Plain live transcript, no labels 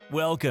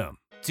Welcome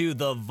to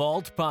the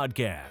Vault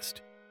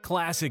Podcast,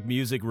 classic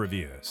music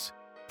reviews,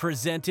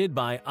 presented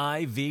by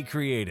IV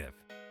Creative.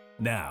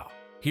 Now,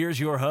 here's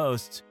your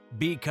hosts,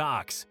 B.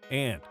 Cox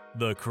and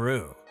the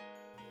crew.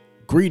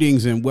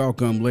 Greetings and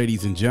welcome,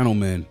 ladies and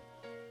gentlemen,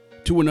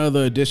 to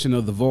another edition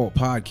of the Vault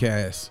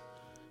Podcast,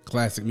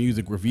 classic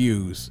music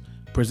reviews,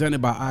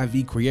 presented by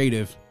IV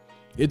Creative.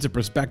 It's a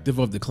perspective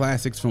of the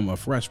classics from a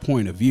fresh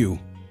point of view.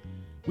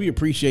 We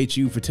appreciate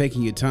you for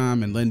taking your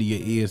time and lending your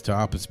ears to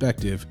our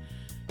perspective.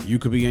 You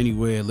could be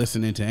anywhere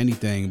listening to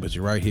anything, but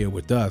you're right here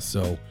with us,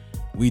 so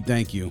we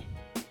thank you.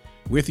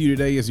 With you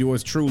today is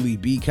yours truly,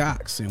 B.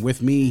 Cox, and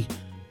with me,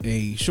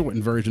 a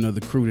shortened version of the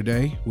crew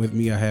today. With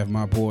me, I have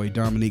my boy,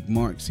 Dominique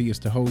Marks. He is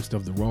the host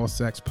of the Raw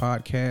Sex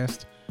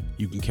Podcast.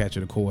 You can catch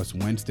it, of course,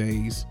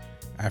 Wednesdays,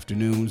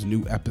 afternoons,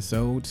 new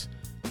episodes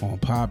on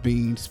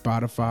Podbean,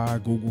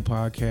 Spotify, Google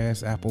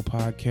Podcasts, Apple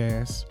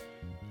Podcasts.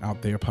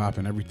 Out there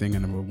popping everything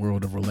in the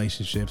world of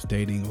relationships,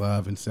 dating,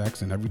 love, and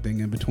sex, and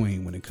everything in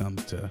between when it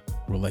comes to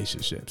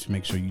relationships.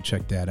 Make sure you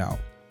check that out.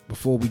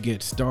 Before we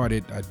get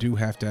started, I do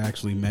have to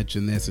actually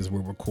mention this as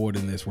we're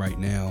recording this right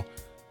now.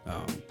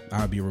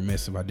 I'd be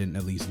remiss if I didn't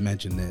at least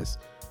mention this.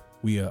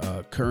 We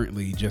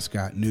currently just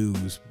got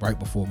news right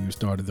before we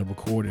started the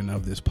recording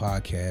of this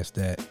podcast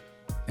that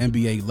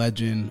NBA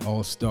legend,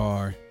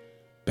 all-star,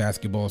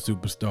 basketball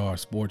superstar,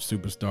 sports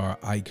superstar,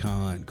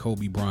 icon,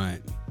 Kobe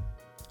Bryant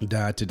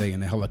died today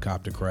in a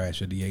helicopter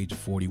crash at the age of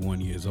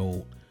 41 years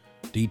old.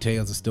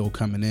 Details are still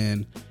coming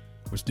in.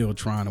 We're still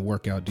trying to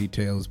work out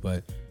details,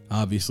 but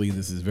obviously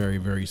this is very,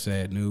 very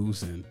sad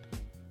news, and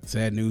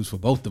sad news for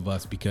both of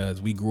us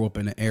because we grew up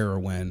in an era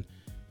when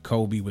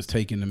Kobe was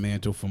taking the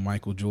mantle from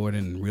Michael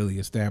Jordan and really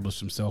established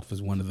himself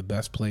as one of the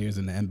best players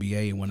in the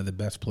NBA and one of the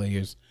best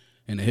players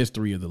in the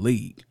history of the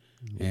league.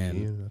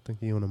 And yeah, I think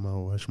he's on the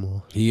Mount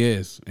Rushmore. He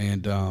is,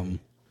 and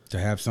to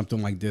have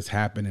something like this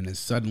happen, and as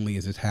suddenly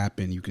as it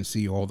happened, you can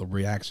see all the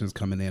reactions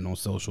coming in on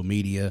social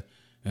media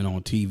and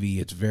on TV.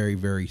 It's very,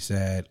 very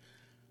sad.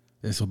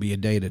 This will be a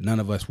day that none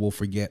of us will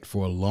forget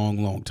for a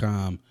long, long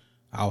time.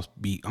 I'll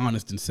be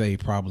honest and say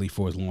probably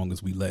for as long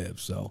as we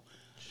live. So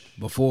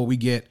before we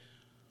get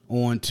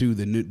on to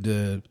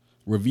the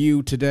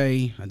review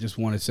today, I just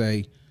want to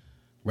say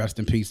rest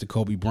in peace to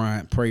Kobe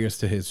Bryant. Prayers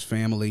to his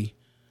family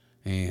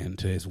and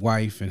to his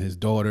wife and his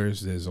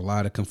daughters. There's a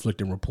lot of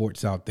conflicting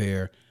reports out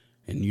there,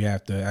 and you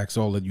have to ask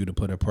all of you to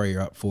put a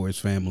prayer up for his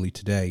family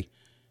today.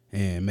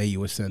 And may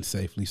you ascend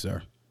safely,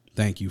 sir.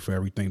 Thank you for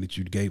everything that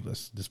you gave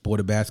us. The sport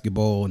of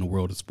basketball and the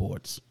world of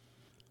sports.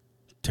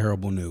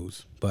 Terrible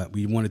news. But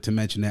we wanted to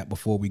mention that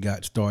before we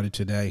got started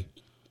today.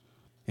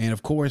 And,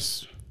 of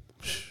course,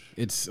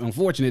 it's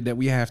unfortunate that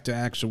we have to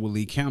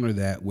actually counter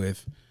that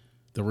with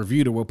the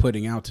review that we're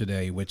putting out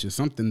today, which is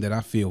something that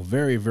I feel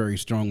very, very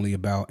strongly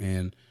about.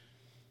 And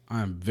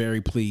I'm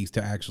very pleased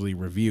to actually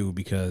review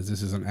because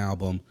this is an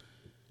album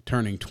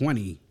turning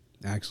 20,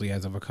 actually,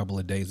 as of a couple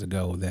of days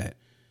ago, that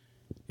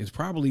is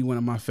probably one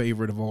of my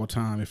favorite of all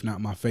time, if not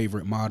my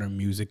favorite modern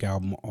music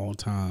album of all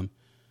time.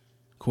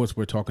 Of course,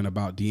 we're talking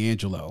about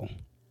D'Angelo,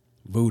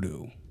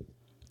 Voodoo,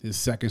 his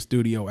second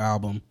studio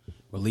album,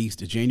 released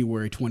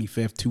January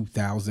 25th,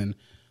 2000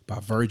 by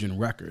Virgin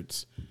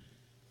Records.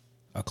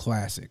 A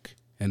classic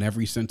in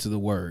every sense of the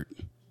word.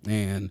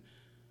 And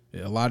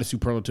a lot of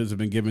superlatives have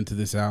been given to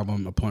this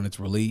album upon its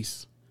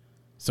release.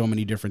 So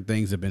many different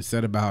things have been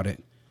said about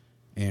it.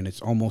 And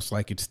it's almost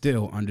like it's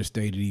still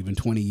understated even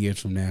 20 years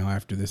from now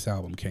after this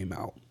album came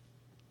out.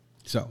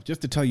 So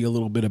just to tell you a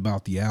little bit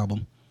about the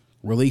album,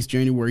 released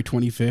January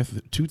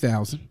 25th,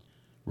 2000,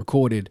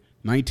 recorded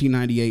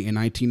 1998 and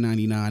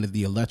 1999 at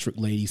the Electric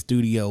Lady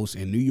Studios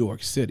in New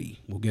York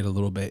City. We'll get a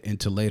little bit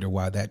into later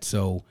why that's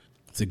so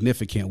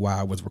significant,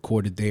 why it was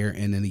recorded there,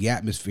 and then the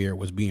atmosphere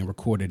was being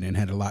recorded and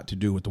had a lot to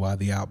do with why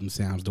the album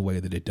sounds the way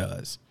that it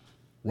does.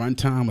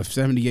 Runtime of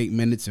 78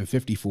 minutes and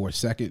 54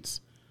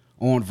 seconds.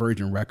 On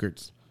Virgin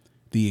Records.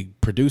 The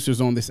producers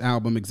on this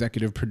album,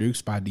 executive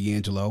produced by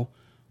D'Angelo,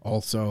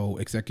 also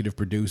executive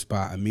produced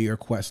by Amir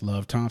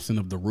Questlove Thompson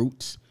of The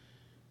Roots.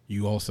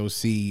 You also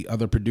see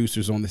other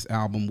producers on this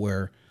album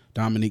where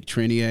Dominique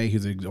Trenier,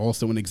 who's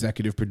also an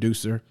executive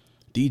producer,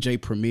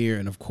 DJ Premier,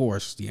 and of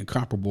course the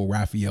incomparable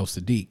Raphael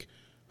Sadiq,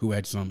 who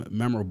had some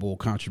memorable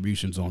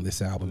contributions on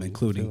this album,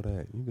 including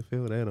You can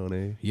feel that on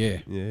there. Yeah,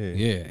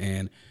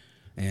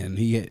 and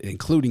he had,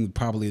 including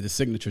probably the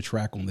signature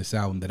track on this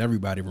album that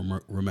everybody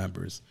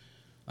remembers,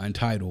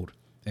 entitled,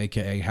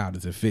 a.k.a. How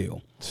Does It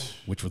Feel,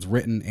 which was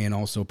written and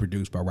also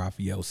produced by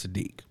Raphael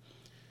Sadiq.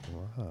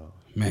 Wow.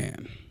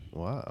 Man.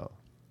 Wow.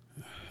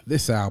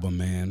 This album,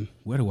 man,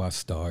 where do I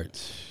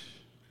start?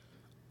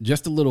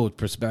 Just a little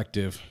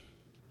perspective.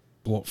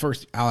 Well,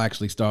 first, I'll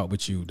actually start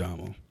with you,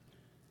 Damo.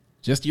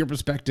 Just your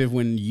perspective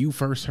when you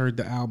first heard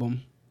the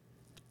album.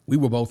 We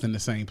were both in the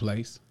same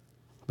place.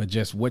 But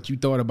just what you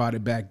thought about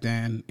it back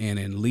then and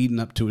in leading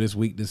up to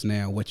this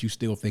now, what you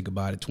still think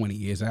about it 20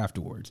 years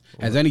afterwards.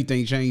 Has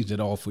anything changed at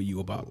all for you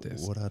about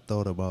this? What I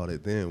thought about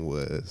it then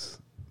was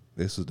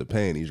this was the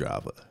panty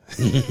dropper.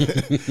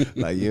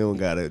 Like, you don't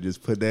got to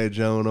just put that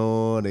joint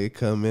on. They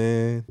come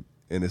in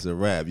and it's a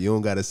wrap. You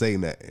don't gotta say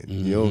nothing.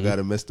 You don't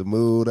gotta mess the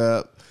mood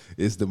up.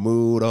 It's the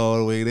mood all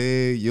the way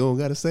there. You don't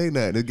gotta say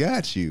nothing. It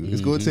got you.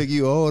 It's gonna take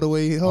you all the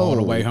way home. All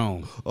the way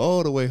home.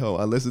 All the way home.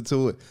 I listened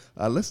to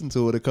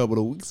it a couple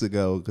of weeks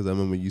ago because I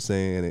remember you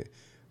saying it.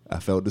 I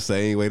felt the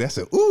same way. I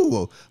said,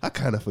 ooh, I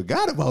kind of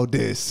forgot about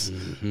this.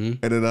 And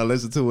then I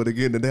listened to it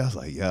again today. I was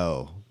like,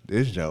 yo,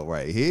 this joke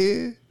right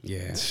here.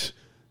 Yeah.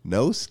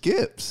 No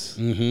skips.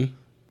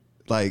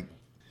 Like,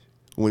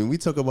 when we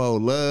talk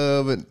about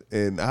love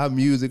and our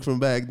music from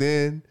back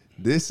then,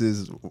 this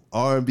is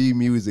R&B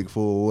music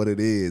for what it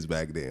is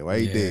back then,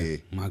 right there.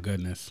 My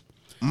goodness.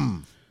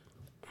 I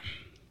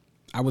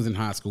was in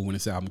high school when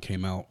this album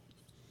came out,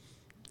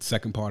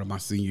 second part of my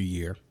senior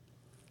year,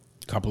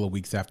 a couple of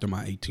weeks after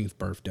my 18th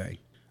birthday.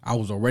 I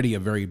was already a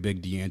very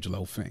big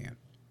D'Angelo fan,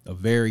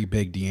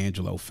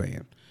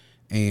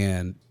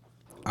 And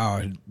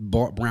I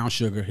bought Brown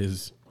Sugar,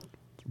 his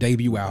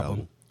debut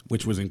album,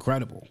 which was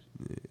incredible.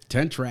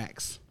 10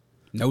 tracks,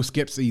 no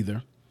skips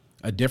either.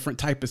 A different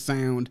type of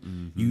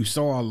sound. You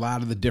saw a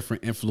lot of the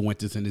different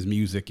influences in his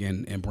music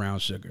in Brown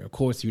Sugar. Of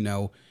course, you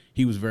know,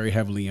 he was very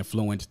heavily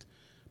influenced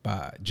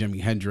by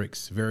Jimi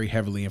Hendrix, very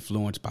heavily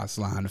influenced by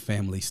Sly and the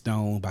Family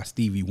Stone, by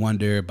Stevie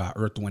Wonder, by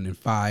Earth, Wind and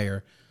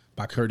Fire,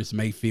 by Curtis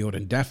Mayfield,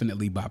 and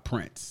definitely by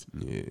Prince.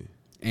 Yeah.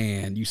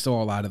 And you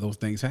saw a lot of those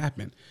things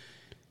happen.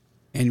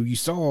 And you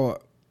saw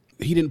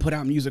he didn't put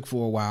out music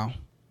for a while.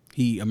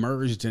 He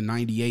emerged in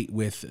 98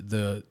 with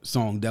the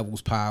song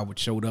Devil's Pie, which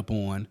showed up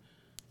on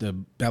the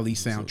Belly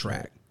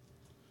soundtrack.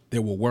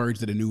 There were words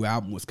that a new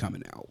album was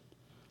coming out.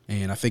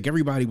 And I think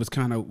everybody was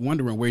kind of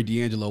wondering where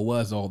D'Angelo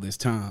was all this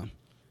time.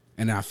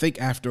 And I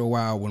think after a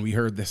while, when we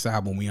heard this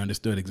album, we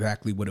understood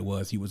exactly what it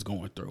was he was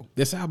going through.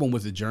 This album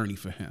was a journey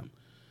for him.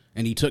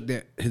 And he took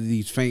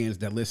these fans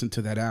that listened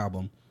to that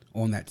album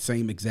on that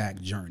same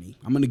exact journey.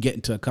 I'm going to get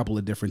into a couple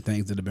of different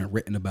things that have been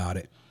written about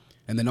it.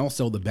 And then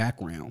also the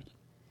background.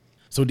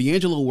 So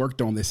D'Angelo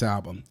worked on this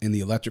album in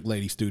the Electric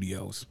Lady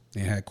Studios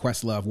and had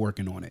Questlove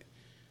working on it.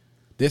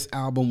 This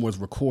album was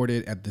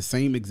recorded at the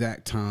same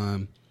exact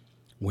time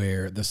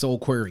where the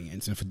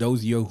Soulquarians, and for those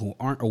of you who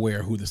aren't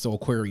aware who the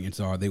Soulquarians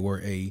are, they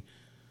were a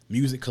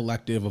music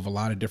collective of a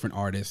lot of different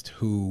artists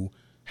who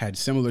had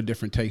similar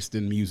different tastes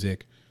in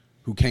music,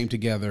 who came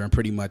together and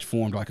pretty much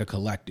formed like a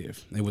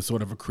collective. It was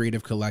sort of a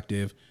creative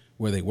collective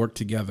where they worked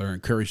together,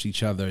 encouraged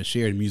each other,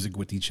 shared music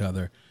with each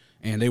other.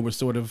 And they were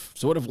sort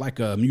of like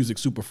a music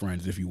super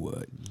friends, if you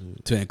would.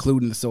 To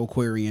include in the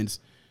Soulquarians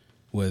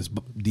was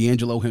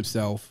D'Angelo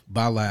himself,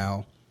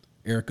 Bilal,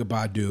 Erykah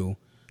Badu,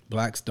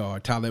 Black Star,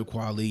 Talib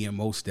Kweli, and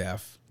Mos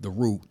Def, The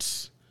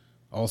Roots.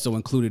 Also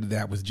included in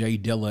that was Jay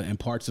Dilla and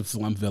parts of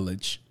Slum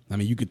Village. I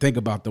mean, you could think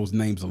about those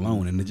names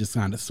alone, and it just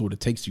kind of sort of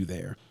takes you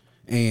there.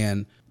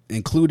 And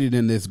included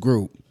in this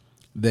group,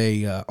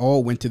 they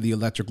all went to the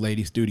Electric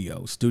Lady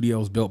Studios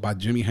built by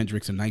Jimi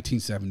Hendrix in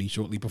 1970,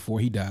 shortly before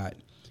he died,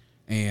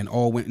 and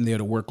all went in there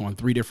to work on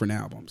 3 different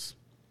albums.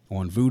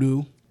 On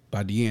Voodoo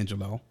by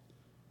D'Angelo,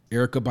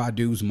 Erykah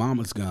Badu's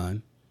Mama's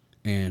Gun,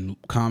 and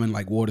Common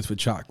Like Waters for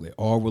Chocolate,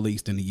 all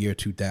released in the year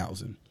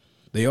 2000.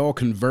 They all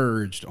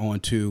converged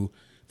onto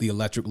the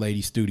Electric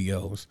Lady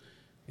Studios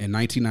in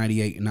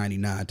 1998 and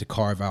 99 to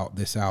carve out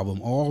this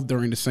album, all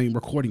during the same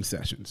recording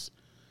sessions.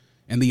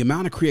 And the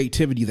amount of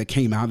creativity that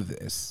came out of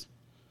this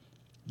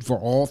for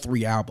all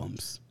 3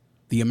 albums,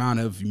 the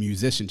amount of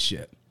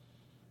musicianship,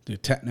 the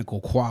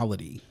technical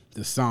quality,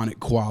 the sonic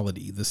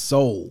quality, the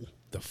soul,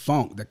 the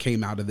funk that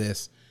came out of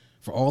this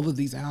for all of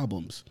these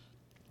albums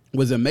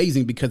was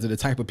amazing because of the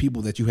type of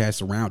people that you had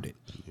surrounded.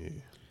 Yeah.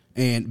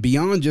 And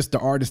beyond just the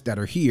artists that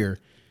are here,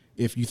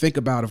 if you think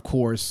about, of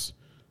course,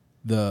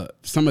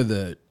 some of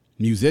the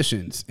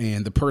musicians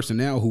and the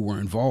personnel who were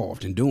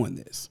involved in doing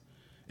this,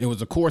 it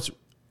was, of course,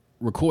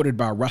 recorded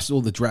by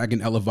Russell the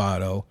Dragon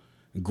Elevado,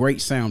 a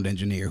great sound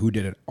engineer who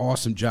did an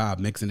awesome job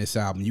mixing this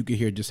album. You can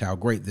hear just how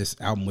great this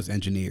album was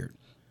engineered.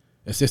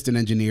 Assistant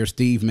engineer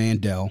Steve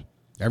Mandel.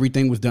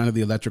 Everything was done at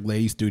the Electric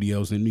Lady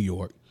Studios in New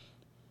York.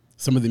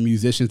 Some of the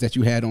musicians that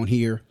you had on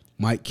here,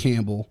 Mike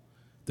Campbell,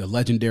 the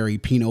legendary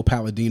Pino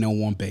Palladino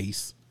on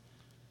bass,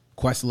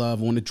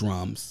 Questlove on the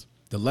drums,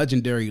 the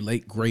legendary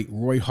late great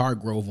Roy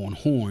Hargrove on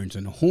horns,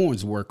 and the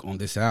horns work on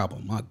this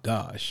album. My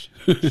gosh.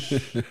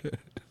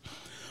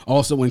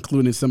 Also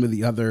including some of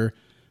the other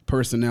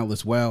personnel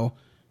as well.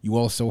 You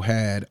also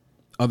had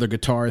other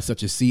guitarists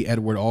such as C.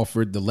 Edward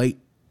Alford, the late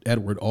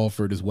Edward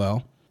Alford as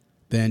well.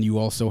 Then you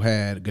also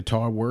had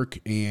guitar work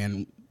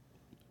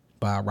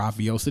by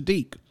Raphael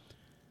Sadiq.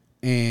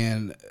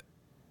 And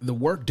the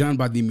work done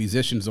by the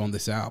musicians on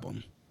this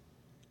album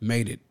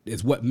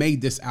is what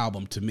made this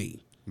album to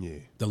me. Yeah.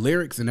 The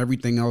lyrics and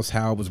everything else,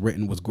 how it was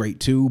written, was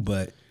great too,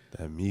 but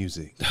that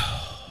music,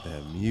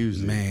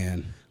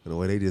 man. The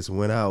way they just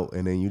went out,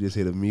 and then you just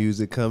hear the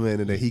music come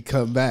in, and then he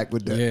come back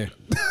with that.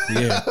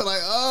 Yeah.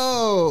 Like,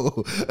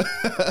 oh,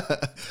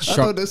 I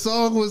thought the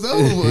song was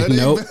over.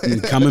 Nope,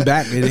 coming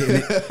back,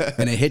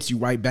 and it hits you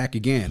right back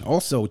again.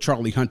 Also,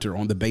 Charlie Hunter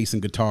on the bass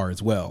and guitar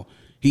as well.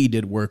 He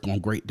did work on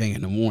Great Day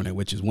in the Morning,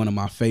 which is one of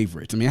my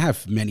favorites. I mean, I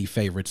have many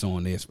favorites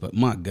on this, but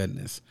my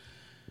goodness.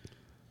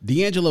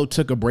 D'Angelo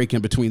took a break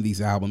in between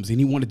these albums, and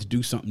he wanted to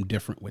do something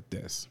different with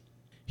this.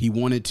 He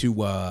wanted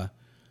to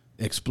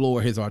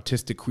explore his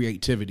artistic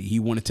creativity. He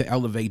wanted to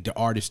elevate the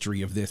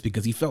artistry of this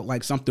because he felt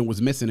like something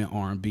was missing in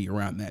R&B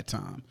around that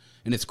time.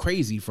 And it's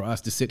crazy for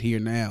us to sit here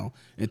now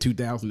in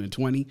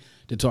 2020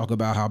 to talk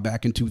about how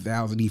back in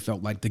 2000 he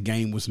felt like the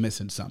game was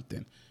missing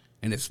something.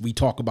 And we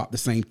talk about the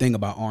same thing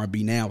about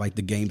R&B now, like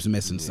the game's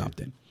missing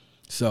something.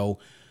 So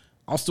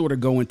I'll sort of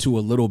go into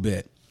a little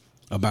bit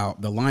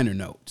about the liner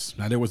notes.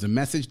 Now, there was a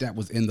message that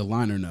was in the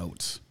liner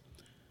notes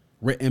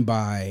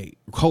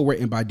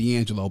co-written by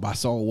D'Angelo by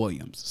Saul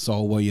Williams.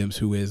 Saul Williams,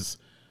 who is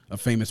a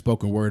famous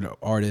spoken word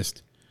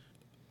artist,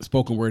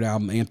 spoken word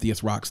album, Amphitheus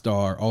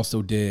Rockstar,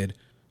 also did,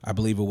 I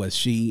believe it was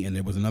She, and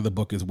there was another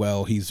book as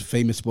well. He's a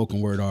famous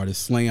spoken word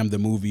artist. Slam, the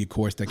movie, of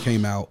course, that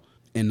came out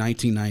in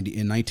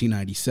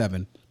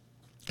 1997.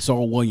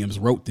 Saul Williams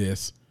wrote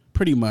this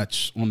pretty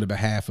much on the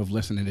behalf of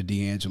listening to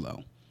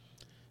D'Angelo.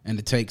 And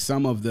to take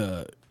some of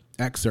the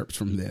excerpts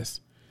from this,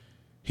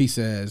 he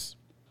says,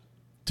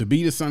 "To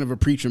be the son of a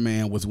preacher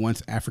man was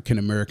once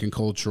African-American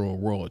cultural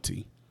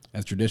royalty.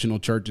 As traditional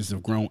churches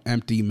have grown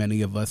empty,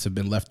 many of us have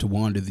been left to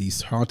wander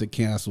these haunted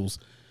castles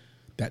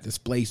that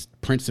displaced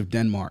Prince of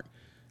Denmark,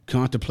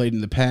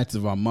 contemplating the paths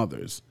of our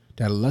mothers,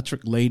 that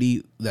electric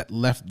lady that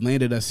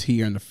landed us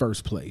here in the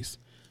first place.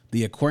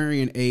 The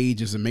Aquarian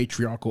age is a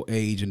matriarchal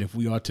age, and if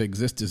we are to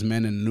exist as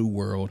men in a new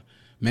world,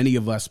 many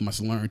of us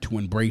must learn to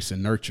embrace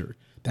and nurture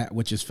that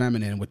which is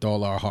feminine with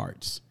all our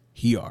hearts,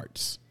 he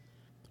arts.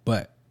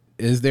 But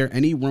is there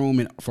any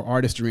room for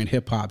artistry in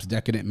hip-hop's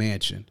decadent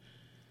mansion?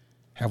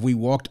 Have we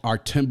walked our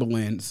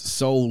Timberlands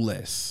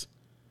soulless?"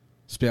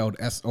 Spelled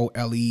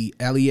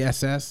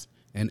SOLELESS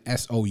and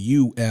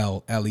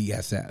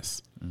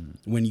SOULLESS.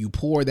 When you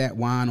pour that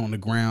wine on the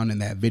ground in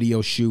that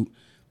video shoot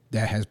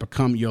that has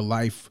become your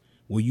life,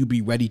 will you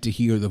be ready to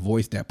hear the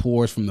voice that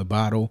pours from the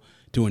bottle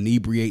to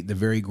inebriate the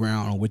very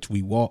ground on which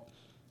we walk?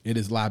 It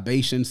is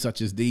libations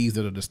such as these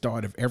that are the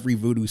start of every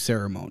voodoo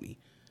ceremony.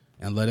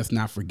 And let us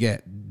not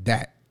forget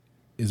that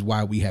is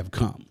why we have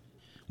come.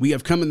 We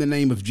have come in the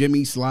name of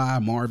Jimmy, Sly,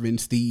 Marvin,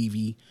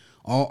 Stevie,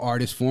 all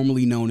artists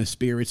formerly known as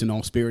spirits and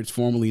all spirits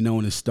formerly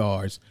known as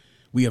stars.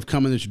 We have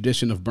come in the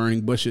tradition of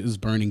burning bushes,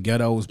 burning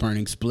ghettos,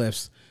 burning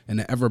spliffs, and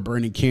the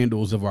ever-burning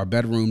candles of our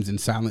bedrooms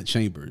and silent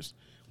chambers.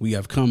 We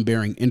have come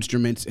bearing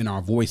instruments in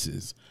our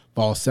voices,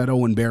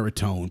 falsetto and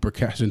baritone,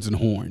 percussions and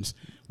horns.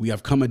 We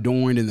have come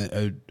adorned in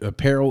the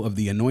apparel of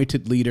the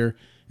anointed leader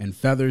and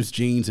feathers,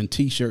 jeans, and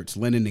T-shirts,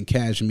 linen and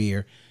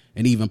cashmere,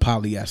 and even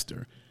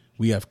polyester.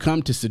 We have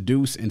come to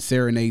seduce and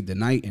serenade the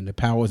night and the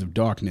powers of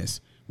darkness.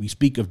 We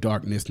speak of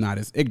darkness not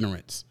as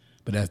ignorance,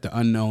 but as the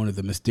unknown of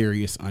the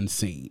mysterious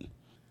unseen.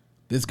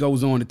 This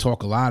goes on to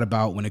talk a lot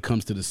about when it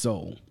comes to the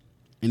soul.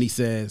 And he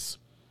says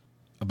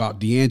about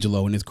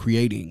D'Angelo and his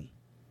creating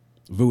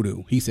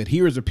Voodoo. He said,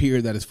 "Here is a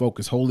peer that is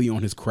focused wholly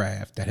on his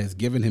craft, that has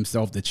given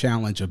himself the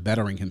challenge of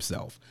bettering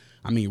himself."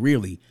 I mean,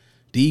 really,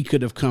 D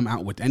could have come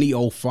out with any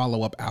old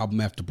follow-up album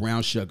after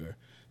Brown Sugar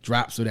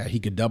dropped so that he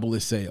could double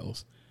his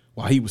sales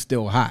while he was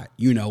still hot.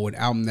 You know, an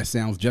album that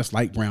sounds just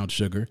like Brown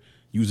Sugar,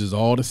 uses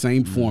all the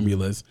same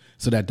formulas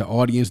so that the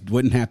audience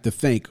wouldn't have to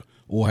think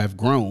or have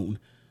grown.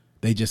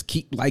 They just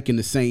keep liking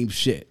the same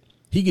shit.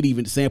 He could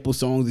even sample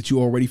songs that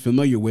you're already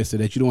familiar with so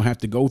that you don't have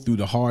to go through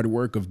the hard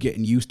work of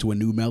getting used to a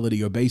new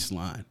melody or bass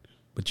line.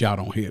 But y'all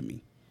don't hear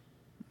me.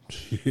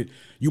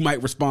 You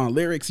might respond,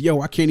 lyrics,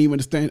 yo, I can't even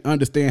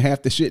understand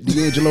half the shit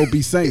D'Angelo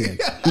be saying.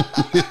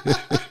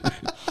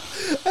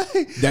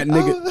 That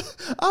nigga.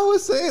 I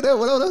was saying that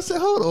when I said,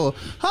 hold on,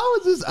 how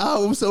is this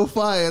album so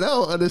fire? I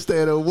don't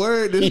understand a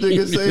word this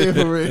nigga saying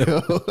for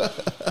real.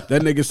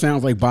 That nigga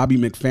sounds like Bobby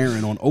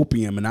McFerrin on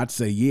Opium, and I'd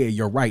say, yeah,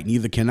 you're right,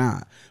 neither can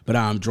I. But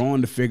I'm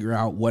drawn to figure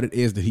out what it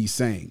is that he's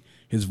saying.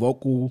 His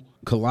vocal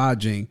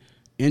collaging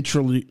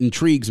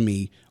intrigues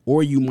me,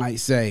 or you might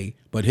say,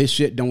 but his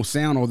shit don't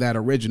sound all that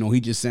original. He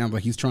just sounds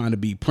like he's trying to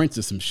be Prince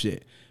of some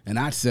shit. And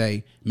I'd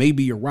say,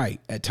 maybe you're right.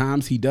 At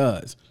times he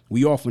does.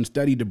 We often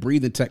study the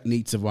breathing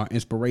techniques of our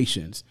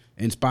inspirations.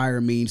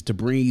 Inspire means to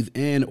breathe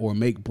in or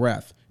make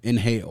breath,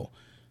 inhale.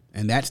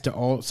 And that's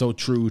also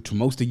true to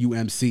most of you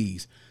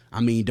MCs.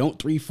 I mean, don't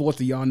 3/4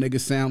 of y'all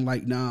niggas sound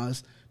like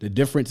Nas? The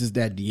difference is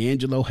that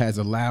D'Angelo has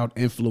allowed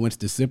influence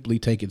to simply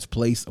take its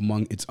place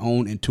among its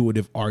own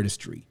intuitive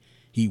artistry.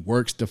 He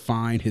works to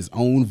find his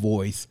own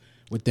voice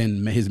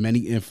within his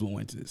many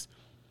influences.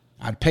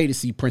 I'd pay to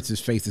see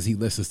Prince's face as he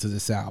listens to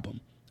this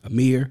album.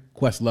 Amir,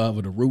 Questlove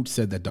of The Roots,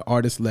 said that the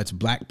artist lets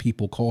black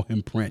people call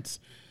him Prince.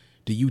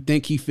 Do you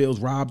think he feels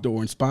robbed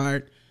or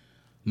inspired?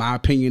 My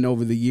opinion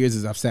over the years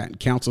is I've sat in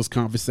countless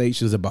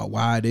conversations about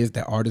why it is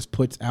that artist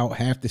puts out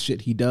half the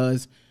shit he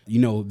does. You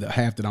know, the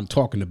half that I'm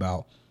talking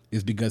about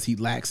is because he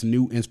lacks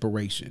new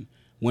inspiration.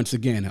 Once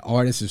again, an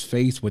artist is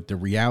faced with the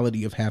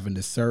reality of having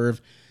to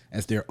serve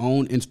as their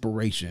own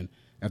inspiration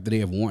after they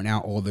have worn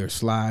out all their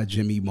Sly,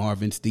 Jimmy,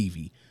 Marvin,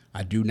 Stevie.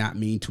 I do not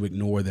mean to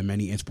ignore the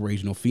many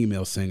inspirational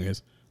female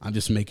singers. I'm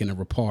just making a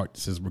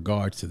report as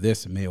regards to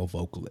this male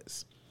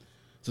vocalist.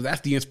 So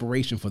that's the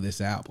inspiration for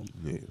this album.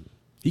 Yeah.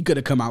 He could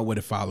have come out with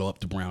a follow-up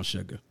to Brown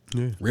Sugar.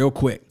 real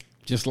quick,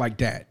 just like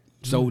that.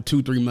 Sold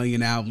 2-3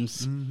 million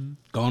albums,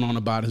 gone on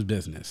about his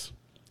business.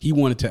 He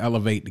wanted to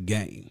elevate the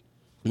game.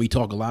 We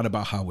talk a lot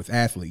about how with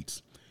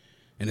athletes,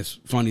 and it's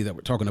funny that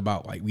we're talking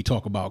about, like, we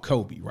talk about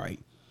Kobe, right?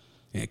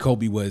 And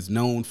Kobe was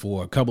known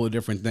for a couple of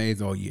different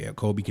things. Oh, yeah,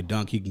 Kobe could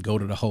dunk. He can go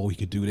to the hole. He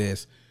could do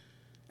this.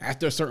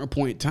 After a certain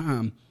point in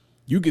time,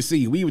 you can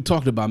see, we even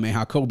talked about, man,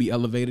 how Kobe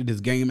elevated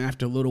his game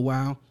after a little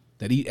while,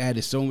 that he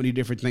added so many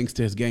different things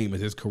to his game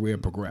as his career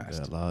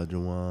progressed. Yeah, larger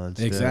ones.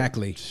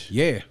 Exactly.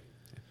 Yeah.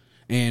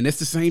 And it's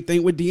the same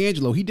thing with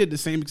D'Angelo. He did the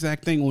same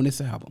exact thing on this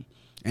album.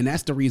 And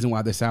that's the reason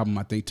why this album,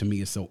 I think, to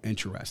me, is so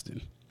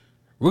interesting.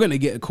 We're going to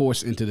get, of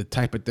course, into the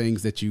type of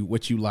things that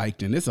what you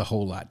liked, and there's a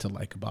whole lot to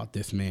like about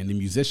this, man. The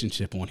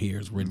musicianship on here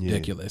is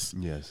ridiculous.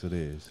 Yeah. Yes, it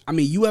is. I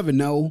mean, you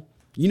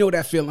know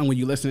that feeling when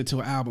you listen to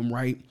an album,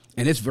 right?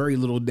 And it's very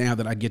little now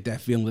that I get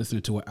that feeling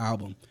listening to an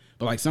album.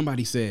 But like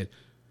somebody said,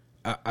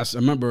 I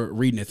remember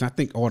reading this, and I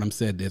think Autumn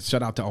said this.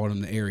 Shout out to Autumn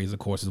in the Areas, of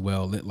course, as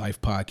well, Lit Life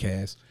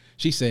Podcast.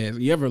 She says,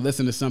 you ever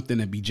listen to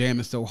something and be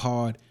jamming so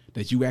hard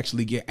that you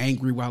actually get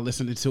angry while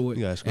listening to it?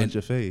 You gotta scrunch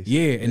your face.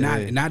 Yeah,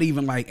 and not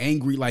even like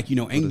angry, like,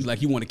 angry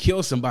like you want to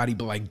kill somebody,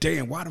 but like,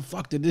 damn, why the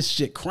fuck did this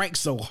shit crank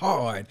so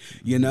hard?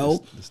 The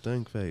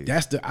stink face.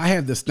 I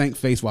have the stank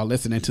face while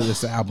listening to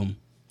this album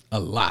a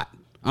lot.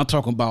 I'm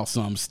talking about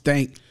some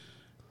stank,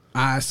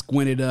 eyes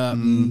squinted up,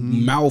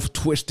 mouth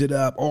twisted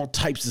up, all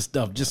types of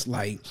stuff, just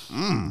like,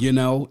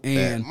 yeah,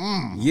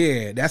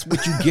 that's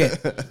what you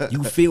get.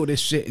 You feel this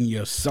shit in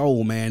your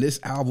soul, man.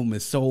 This album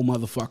is so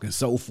motherfucking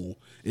soulful.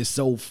 It's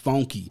so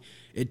funky.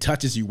 It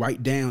touches you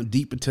right down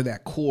deep into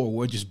that core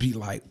where it just be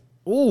like,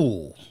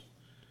 ooh,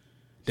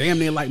 damn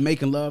near like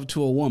making love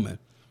to a woman.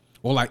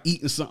 Or like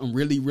eating something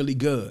really, really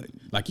good.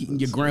 Like eating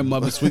your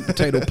grandmother's sweet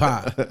potato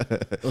pie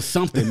or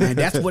something, man.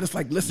 That's what it's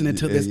like listening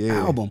to this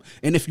album.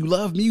 And if you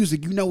love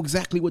music, you know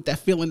exactly what that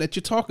feeling that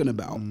you're talking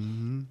about.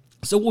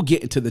 So we'll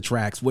get into the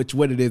tracks, what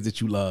it is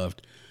that you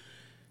loved.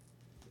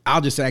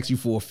 I'll just ask you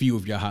for a few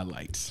of your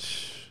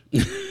highlights.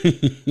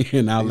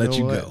 And I'll let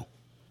you go.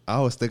 I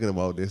was thinking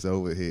about this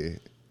over here.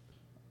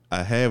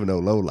 I have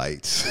no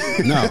lowlights.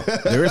 No,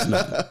 there is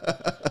none.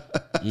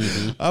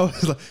 I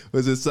was like,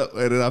 was it something?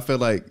 And then I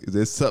felt like, is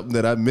there something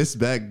that I missed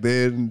back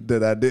then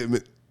that I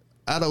didn't?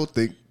 I don't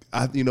think.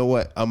 You know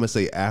what? I'm gonna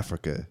say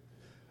Africa.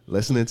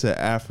 Listening to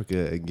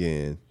Africa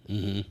again,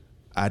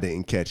 I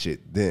didn't catch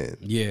it then.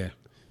 Yeah.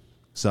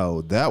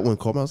 So that one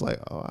caught me. I was like,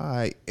 oh, all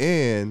right.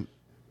 And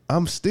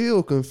I'm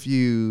still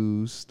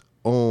confused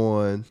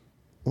on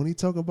when he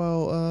talk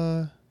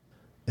about.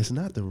 It's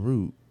not the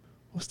root.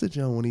 What's the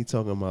John when he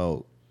talking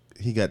about?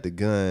 He got the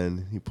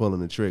gun. He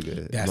pulling the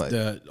trigger. That's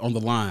like, on the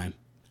line.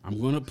 I'm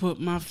gonna put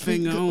my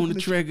finger on the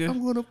trigger.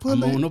 I'm gonna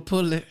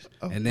pull it.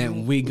 And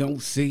then we gonna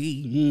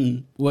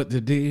see what the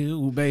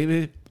deal,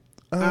 baby.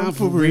 I'm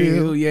for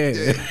real.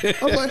 Yeah.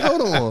 I'm like,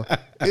 hold on.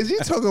 Is he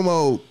talking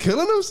about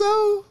killing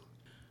himself?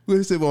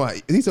 He said, well,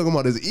 he's talking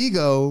about his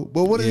ego.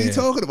 But what is he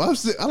talking about?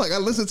 I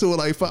listened to it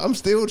like I'm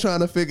still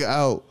trying to figure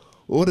out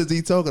what is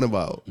he talking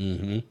about.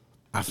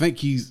 I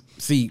think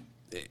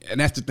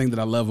and that's the thing that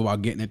I love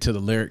about getting into the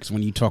lyrics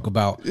when you talk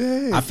about.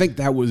 Yeah. I think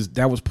that was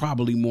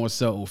probably more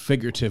so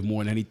figurative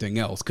more than anything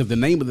else, because the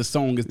name of the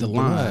song is The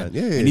Line,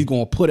 and he's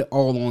gonna put it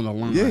all on the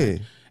line. Yeah.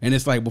 And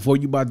it's like, before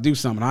you about to do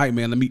something, all right,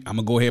 man, I'm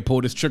gonna go ahead and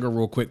pull this trigger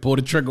real quick. Pull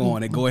the trigger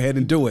on it. Go ahead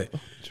and do it.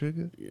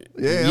 Trigger.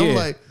 Yeah. I'm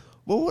like,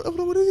 well,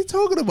 what is he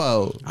talking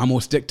about? I'm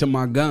gonna stick to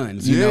my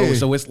guns, you know.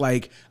 So it's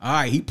like, all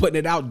right, he putting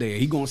it out there.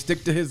 He gonna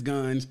stick to his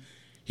guns.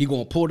 He's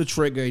going to pull the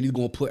trigger, and he's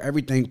going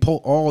to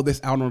pull all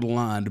this out on the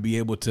line to be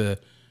able to,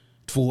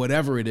 for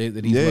whatever it is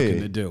that he's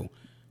looking to do,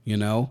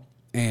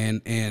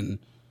 And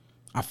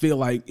I feel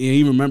like, and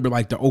you remember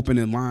like the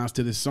opening lines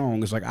to this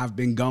song, it's like, I've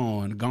been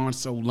gone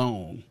so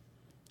long,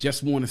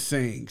 just want to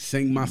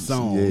sing my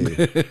song.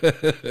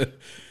 Yeah.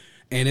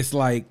 And it's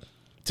like,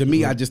 to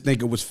me, I just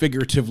think it was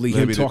figuratively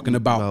him talking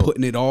about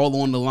putting it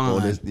all on the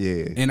line.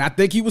 And I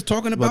think he was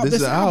talking about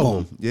this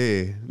album.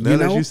 Yeah. Now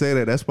that you say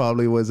that, that's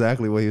probably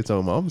exactly what you're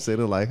talking about. I'm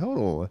sitting like,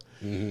 hold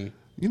on.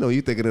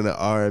 You thinking in the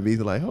R&B,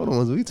 like, hold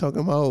on, is we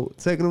talking about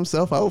taking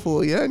himself out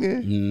for a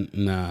youngin'?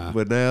 Nah.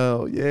 But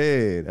now,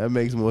 that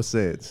makes more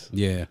sense.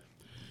 Yeah.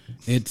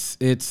 It's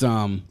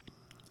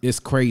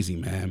crazy,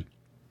 man.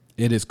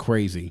 It is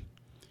crazy.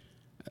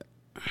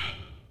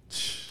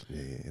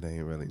 Yeah, it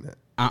ain't really not.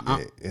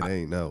 It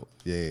ain't no.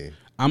 Yeah.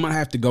 I'm going to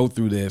have to go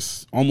through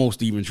this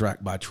almost even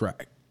track by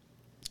track.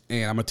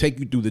 And I'm going to take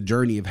you through the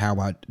journey of how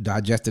I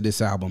digested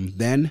this album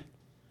then,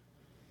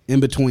 in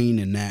between,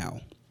 and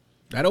now.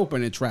 That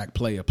opening track,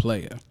 Player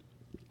Player,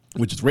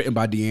 which is written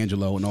by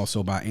D'Angelo and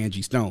also by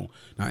Angie Stone.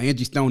 Now,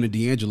 Angie Stone and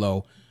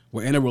D'Angelo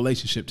were in a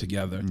relationship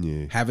together,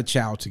 have a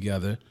child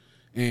together.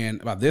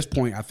 And by this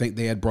point, I think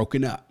they had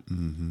broken up,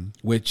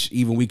 which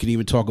even we could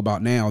even talk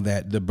about now,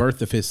 that the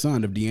birth of his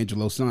son, of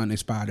D'Angelo's son,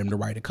 inspired him to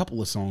write a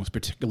couple of songs,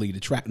 particularly the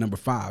track number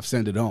 5,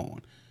 Send It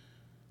On.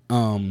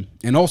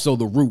 And also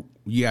The Root,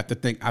 you have to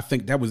think, I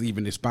think that was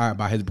even inspired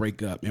by his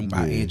breakup and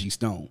by Angie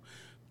Stone.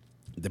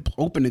 The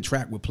opening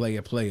track with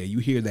Player Player, you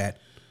hear that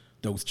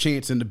those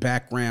chants in the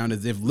background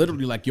as if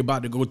literally like you're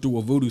about to go through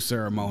a voodoo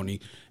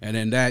ceremony, and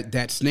then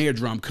that snare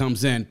drum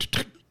comes in,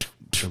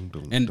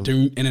 and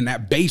then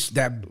that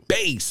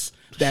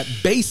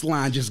bass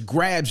line just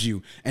grabs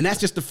you, and that's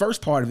just the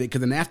first part of it.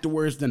 Because then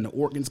afterwards, then the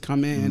organs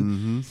come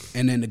in,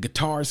 and then the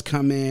guitars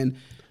come in,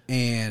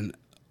 and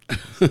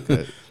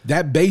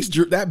that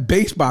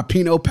bass by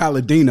Pino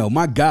Palladino.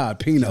 My God,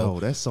 Pino! Oh,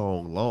 that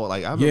song long.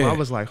 Like I remember, I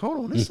was like, hold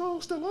on, this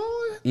song still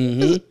on?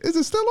 Is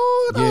it still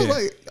on? I was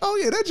like, oh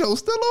yeah, that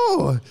joke's still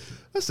on.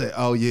 I said,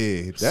 oh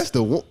yeah, that's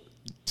the one.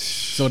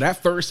 So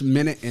that first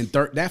minute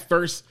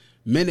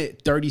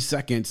 30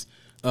 seconds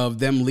of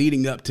them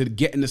leading up to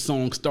getting the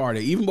song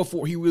started, even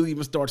before he really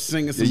even starts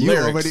singing some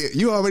lyrics.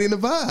 You already in the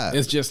vibe.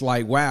 It's just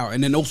like, wow.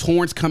 And then those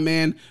horns come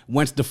in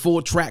once the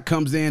full track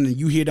comes in, and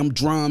you hear them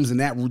drums and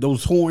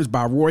those horns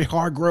by Roy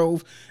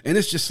Hargrove, and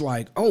it's just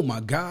like, oh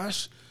my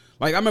gosh.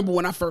 Like I remember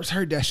when I first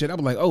heard that shit, I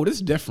was like, oh, this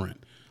is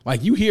different.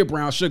 Like you hear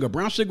Brown Sugar.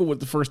 Brown Sugar was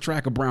the first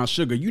track of Brown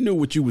Sugar. You knew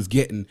what you was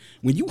getting.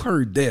 When you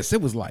heard this,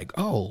 it was like,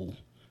 oh,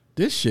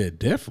 this shit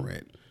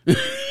different.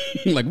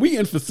 Like we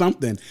in for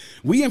something.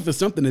 And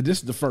this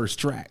is the first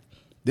track.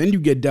 Then you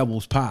get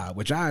Devil's Pie,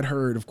 which I had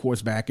heard, of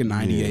course, back in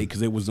 98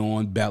 because it was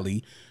on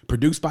Belly.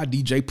 Produced by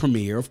DJ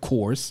Premier, of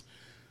course.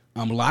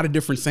 A lot of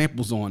different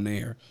samples on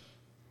there.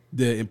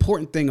 The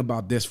important thing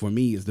about this for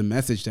me is the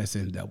message that's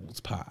in Devil's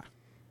Pie.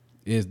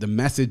 Is the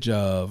message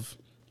of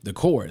the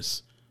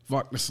chorus.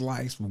 Fuck the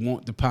slice, we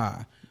want the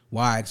pie.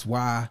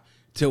 YXY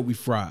till we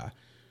fry.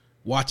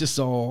 Watch us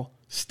all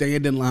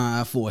stand in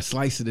line for a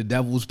slice of the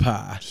devil's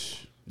pie.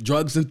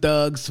 Drugs and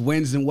thugs,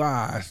 wins and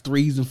whys,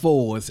 3s and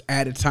 4s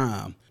at a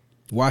time.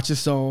 Watch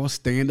us all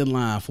stand in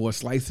line for a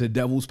slice of the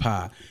devil's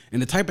pie.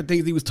 And the type of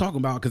things he was talking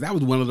about, because that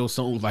was one of those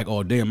songs like,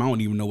 oh, damn, I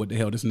don't even know what the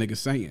hell this nigga's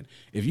saying.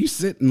 If you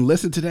sit and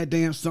listen to that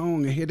damn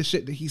song and hear the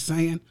shit that he's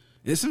saying,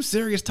 it's some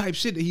serious type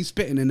shit that he's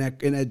spitting in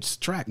that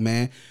track,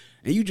 man.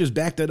 And you just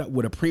back that up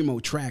with a primo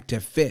track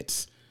that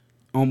fits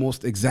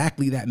almost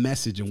exactly that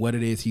message and what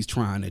it is he's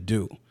trying to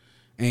do.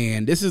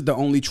 And this is the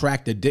only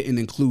track that didn't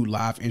include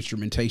live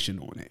instrumentation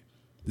on it.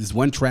 This is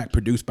one track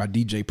produced by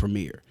DJ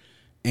Premier.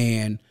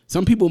 And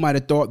some people might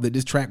have thought that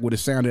this track would have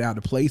sounded out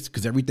of place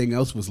because everything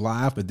else was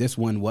live, but this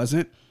one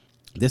wasn't.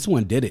 This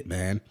one did it,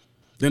 man.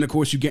 Then, of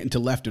course, you get into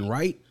Left and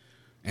Right.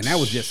 And that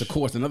was just, of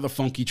course, another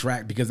funky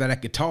track because of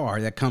that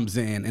guitar that comes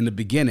in the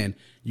beginning.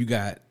 You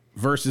got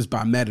verses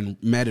by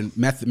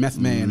Meth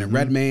Man and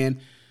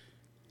Redman.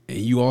 And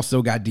you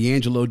also got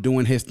D'Angelo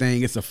doing his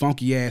thing. It's a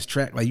funky ass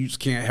track. Like you just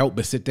can't help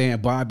but sit there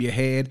and bob your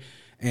head.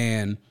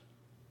 And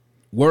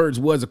words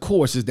was, of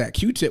course, is that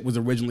Q-Tip was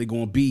originally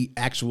going to be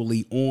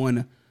actually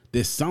on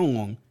this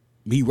song.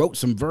 He wrote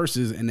some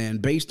verses, and then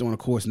based on, of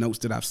course, notes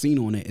that I've seen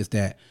on it, is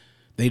that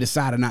they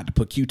decided not to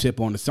put Q-Tip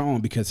on the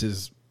song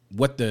because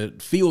what the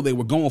feel they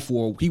were going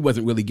for, he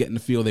wasn't really getting the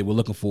feel they were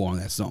looking for on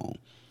that song.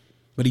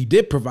 But he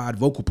did provide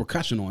vocal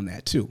percussion on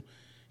that too.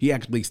 He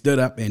actually stood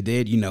up and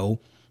did,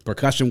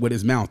 percussion with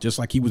his mouth, just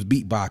like he was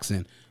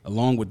beatboxing,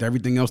 along with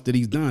everything else that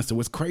he's done. So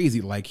it's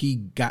crazy. Like he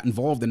got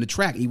involved in the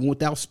track even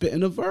without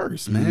spitting a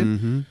verse,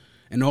 man.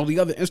 And all the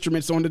other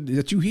instruments on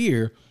that you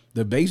hear,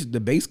 the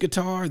bass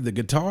guitar, the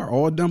guitar,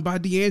 all done by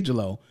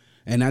D'Angelo.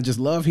 And I just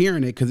love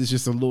hearing it because it's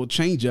just a little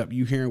change up.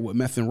 You hearing with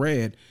Meth and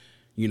Red,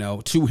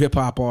 2 hip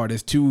hop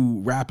artists,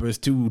 2 rappers,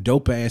 2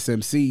 dope ass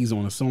MCs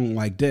on a song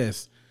like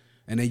this.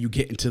 And then you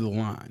get into the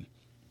line.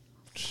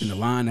 In the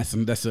line,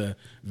 that's a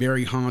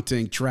very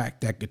haunting track.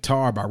 That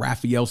guitar by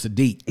Raphael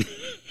Sadiq.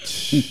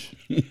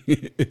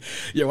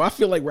 Yo, I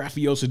feel like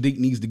Raphael Sadiq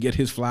needs to get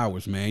his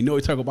flowers, man.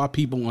 We talk about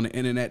people on the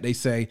internet. They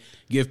say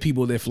give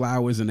people their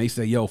flowers, and they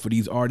say, yo, for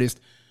these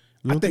artists,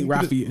 I think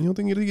Raphael. You don't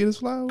think he'll get his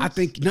flowers? I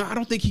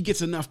don't think he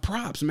gets enough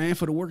props, man,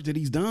 for the work that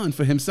he's done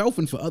for himself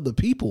and for other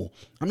people.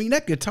 I mean,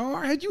 that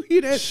guitar, had you hear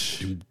that?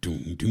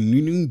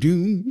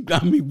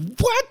 I mean,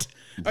 what?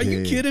 Are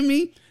you kidding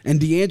me? And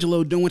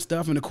D'Angelo doing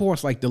stuff, and of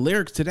course, like the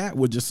lyrics to that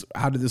were just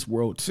out of this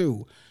world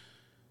too.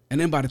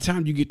 And then by the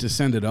time you get to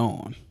Send It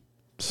On,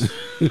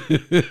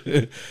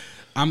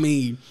 I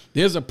mean,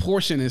 there's a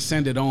portion in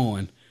Send It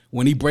On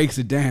when he breaks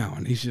it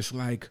down. He's just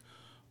like,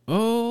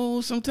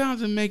 oh,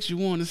 sometimes it makes you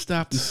want to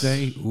stop and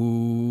say,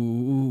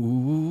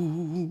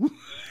 ooh.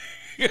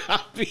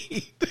 I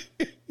mean,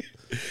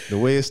 the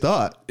way it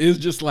starts, it's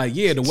just like,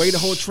 the way the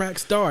whole track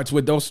starts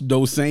with those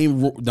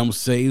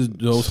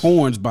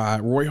horns by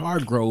Roy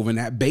Hargrove and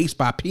that bass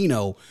by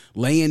Pino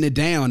laying it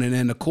down, and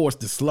then of course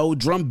the slow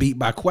drum beat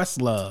by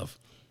Questlove.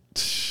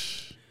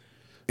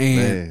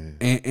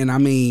 And I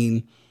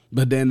mean,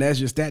 but then that's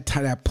just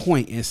that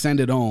point and Send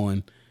It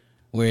On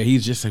where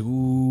he's just like,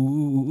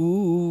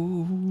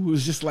 ooh,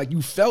 it's just like you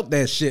felt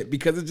that shit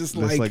because it's just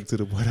like to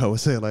the point I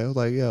was saying, like I was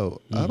like, yo,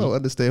 I don't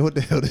understand what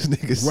the hell this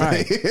nigga's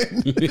saying.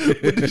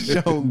 Where this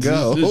show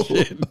go?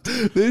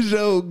 This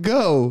show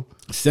go.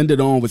 Send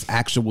It On was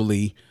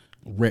actually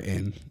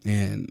written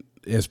in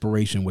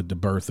inspiration with the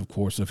birth, of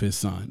course, of his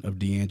son, of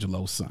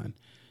D'Angelo's son,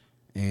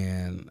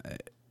 and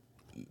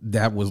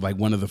that was like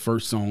one of the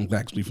first songs,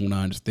 actually, from what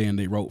I understand,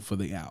 they wrote for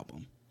the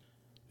album.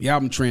 The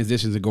album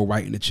transitions and go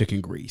right into Chicken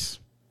Grease.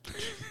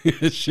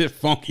 Shit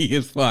funky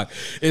as fuck.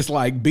 It's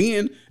like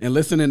being and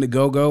listening to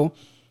Go-Go.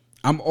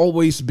 I'm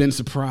always been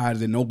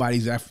surprised that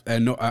nobody's,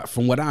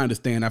 from what I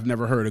understand, I've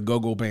never heard a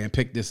Go-Go band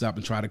pick this up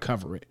and try to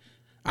cover it.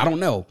 I don't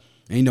know.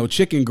 And you know,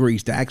 chicken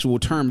grease, the actual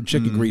term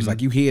chicken grease,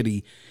 like you hear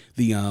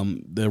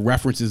the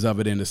references of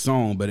it in the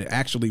song, but it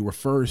actually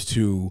refers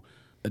to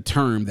a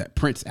term that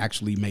Prince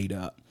actually made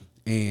up.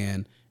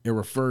 And it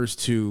refers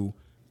to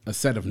a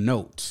set of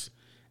notes.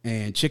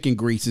 And chicken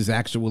grease is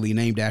actually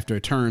named after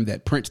a term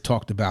that Prince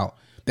talked about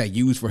that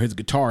used for his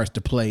guitarist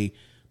to play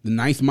the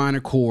ninth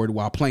minor chord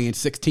while playing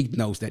 16th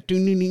notes. That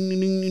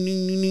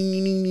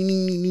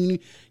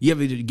you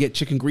ever get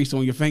chicken grease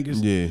on your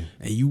fingers? Yeah.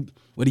 And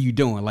what are you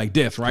doing? Like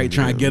this, right?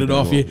 Trying to get it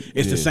off you.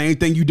 It's the same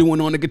thing you doing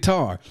on the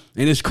guitar.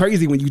 And it's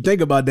crazy when you think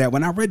about that.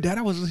 When I read that,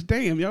 I was like,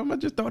 damn, yo, I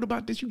just thought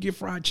about this. You get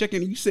fried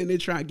chicken and you sitting there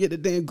trying to get the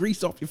damn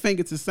grease off your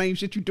fingers. The same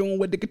shit you doing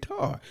with the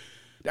guitar.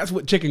 That's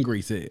what chicken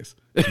grease is.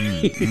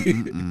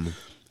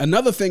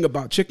 Another thing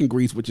about chicken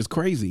grease, which is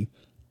crazy,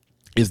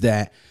 is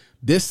that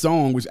this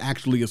song was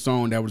actually a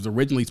song that was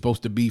originally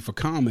supposed to be for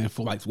Common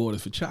for like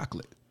Waters for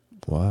Chocolate.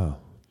 Wow.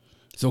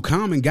 So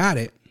Common got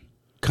it.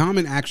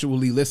 Common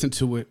actually listened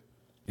to it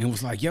and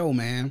was like, yo,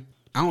 man,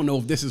 I don't know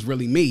if this is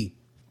really me.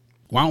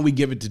 Why don't we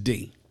give it to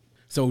D?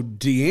 So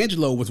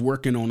D'Angelo was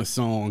working on a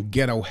song,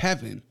 Ghetto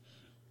Heaven,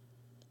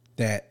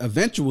 that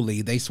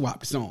eventually they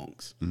swapped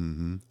songs.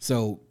 Mm-hmm.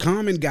 So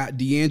Common got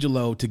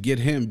D'Angelo to get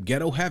him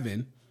Ghetto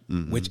Heaven,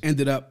 which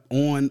ended up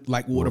on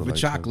Like Water for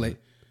Chocolate,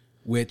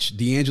 which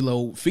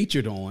D'Angelo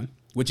featured on,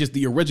 which is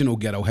the original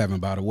Ghetto Heaven,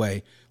 by the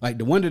way. Like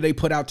the one that they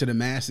put out to the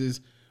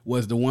masses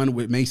was the one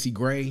with Macy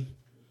Gray.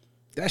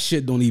 That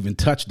shit don't even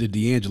touch the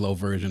D'Angelo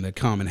version that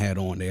Common had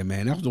on there,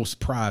 man. That was no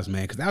surprise,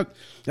 man, because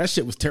that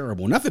shit was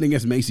terrible. Nothing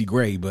against Macy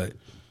Gray, but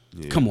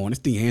come on, it's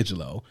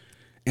D'Angelo.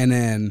 And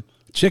then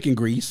Chicken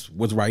Grease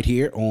was right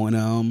here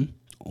on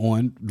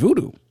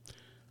Voodoo.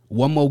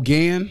 One More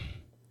Again,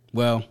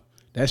 well,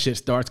 that shit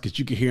starts because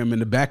you can hear him in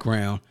the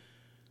background.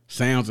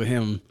 Sounds of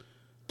him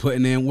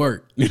putting in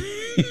work.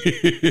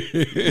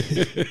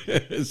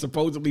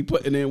 Supposedly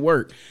putting in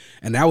work.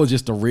 And that was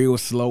just a real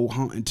slow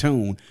haunting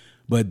tune.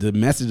 But the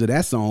message of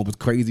that song was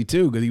crazy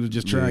too, because he was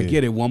just trying to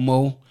get it one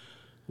more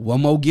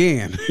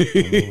again.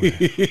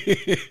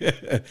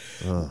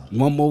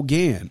 One more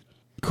again.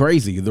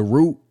 Crazy. The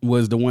Root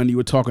was the one you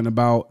were talking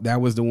about.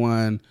 That was the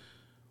one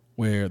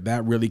where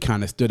that really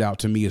kind of stood out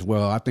to me as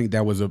well. I think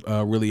that was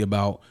really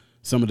about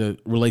some of the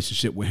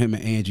relationship with him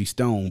and Angie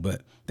Stone,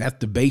 but that's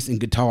the bass and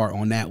guitar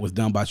on that was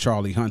done by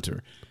Charlie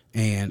Hunter,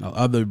 and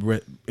other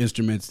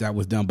instruments that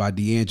was done by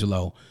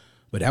D'Angelo.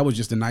 But that was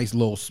just a nice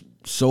little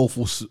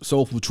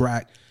soulful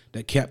track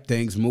that kept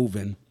things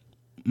moving.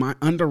 My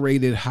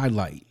underrated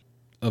highlight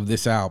of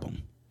this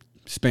album,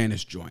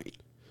 Spanish Joint.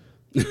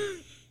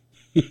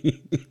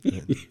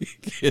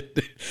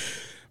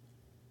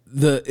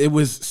 It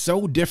was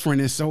so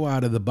different and so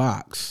out of the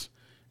box,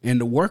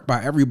 and the work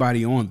by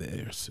everybody on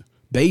there.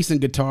 Bass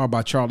and guitar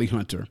by Charlie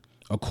Hunter.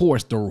 Of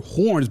course, the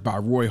horns by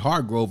Roy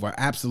Hargrove are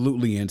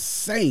absolutely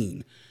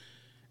insane.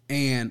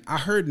 And I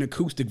heard an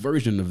acoustic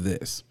version of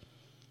this.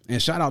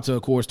 And shout out to,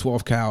 of course,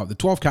 12 Cal. The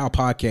 12 Cal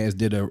podcast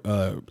did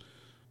a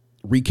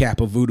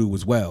recap of Voodoo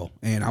as well.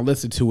 And I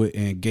listened to it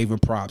and gave him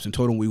props and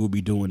told him we would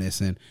be doing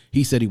this. And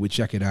he said he would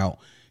check it out.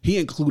 He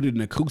included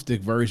an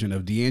acoustic version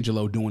of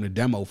D'Angelo doing a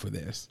demo for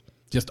this.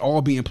 Just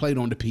all being played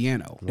on the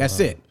piano.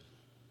 That's it.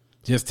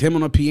 Just him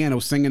on the piano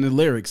singing the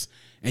lyrics.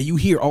 And you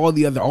hear all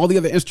the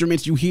other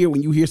instruments you hear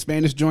when you hear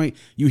Spanish Joint.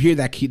 You hear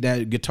that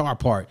guitar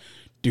part.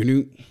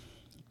 Do-do,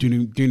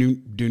 do-do, do-do,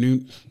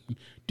 do-do,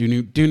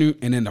 do-do, do-do.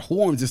 And then the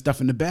horns and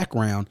stuff in the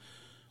background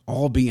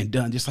all being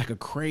done just like a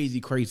crazy,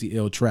 crazy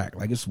ill track.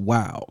 Like, it's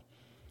wild.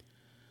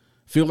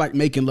 Feel Like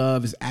Making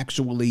Love is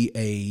actually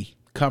a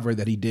cover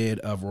that he did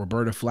of a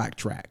Roberta Flack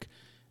track.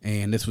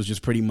 And this was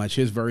just pretty much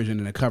his version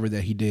and a cover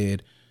that he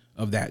did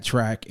of that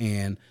track.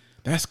 And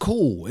that's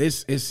cool.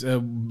 It's a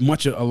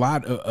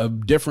lot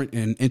of different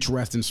and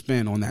interesting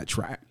spin on that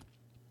track.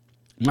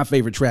 My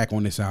favorite track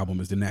on this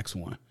album is the next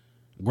one,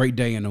 Great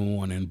Day in the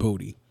Morning,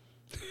 Booty.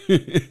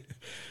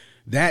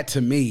 That to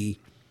me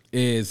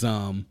is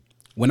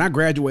when I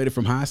graduated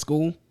from high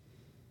school.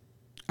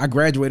 I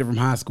graduated from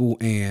high school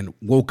and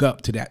woke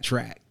up to that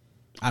track.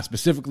 I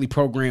specifically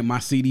programmed my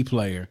CD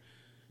player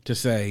to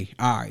say,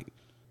 all right,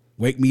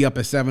 wake me up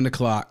at 7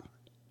 o'clock,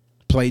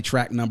 play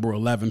track number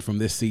 11 from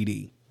this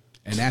CD.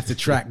 And that's the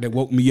track that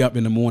woke me up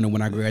in the morning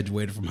when I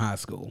graduated from high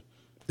school.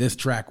 This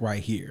track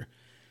right here.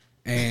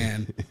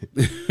 And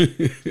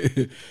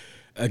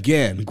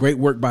again, great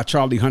work by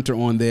Charlie Hunter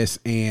on this,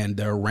 and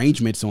the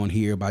arrangements on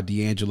here by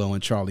D'Angelo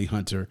and Charlie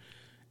Hunter.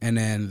 And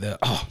then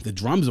the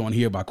drums on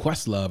here by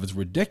Questlove is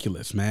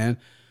ridiculous, man.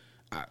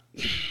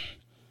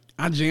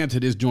 I jam to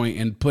this joint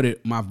and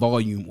put my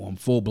volume on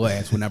full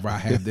blast whenever I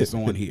have this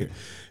on here.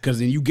 Because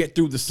then you get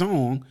through the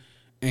song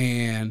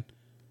and,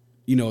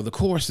 you know, the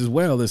chorus as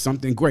well is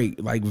something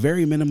great, like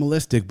very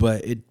minimalistic,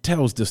 but it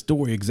tells the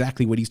story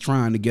exactly what he's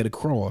trying to get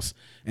across.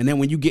 And then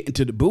when you get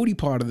into the booty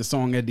part of the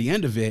song at the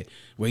end of it,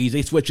 where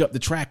they switch up the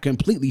track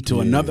completely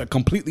to another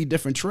completely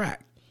different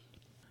track.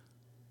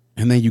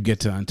 And then you get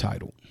to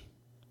Untitled.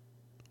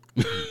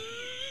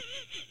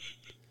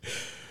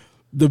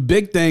 The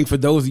big thing for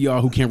those of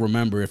y'all who can't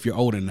remember, if you're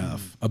old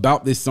enough,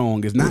 about this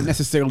song is not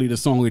necessarily the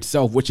song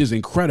itself, which is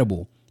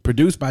incredible.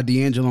 Produced by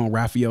D'Angelo and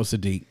Raphael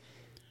Sadiq.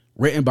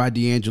 Written by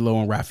D'Angelo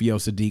and Raphael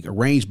Sadiq.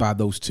 Arranged by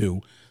those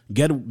two.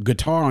 Get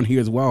guitar on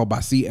here as well by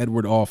C.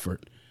 Edward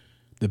Alford.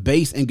 The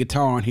bass and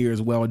guitar on here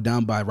as well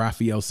done by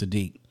Raphael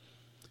Sadiq.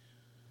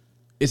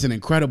 It's an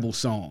incredible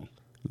song.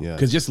 Yeah.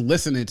 Because just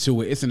listening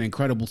to it, it's an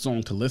incredible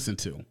song to listen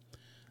to.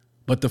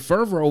 But the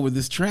fervor over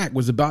this track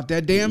was about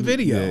that damn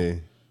video. Yeah.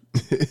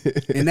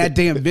 And that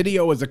damn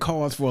video is a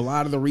cause for a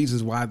lot of the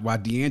reasons why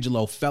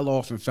D'Angelo fell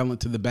off and fell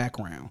into the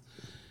background.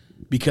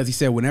 Because he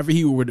said whenever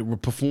he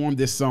would perform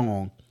this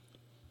song,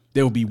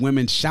 there would be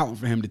women shouting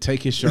for him to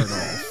take his shirt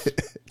off.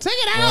 Take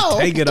it out.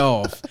 Take it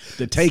off.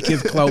 To take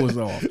his clothes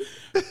off.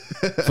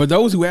 For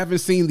those who haven't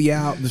seen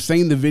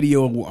the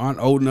video or aren't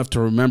old enough to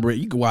remember it,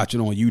 you can watch it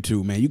on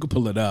YouTube, man. You can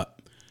pull it up.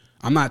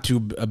 I'm not too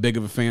big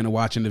of a fan of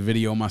watching the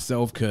video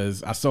myself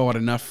because I saw it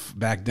enough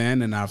back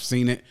then and I've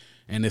seen it.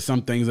 And there's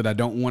some things that I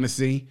don't want to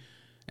see.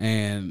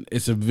 And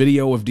it's a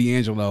video of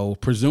D'Angelo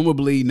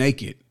presumably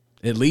naked,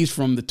 at least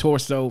from the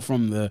torso,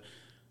 from the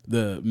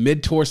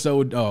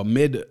mid-torso,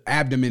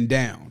 mid-abdomen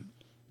down.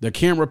 The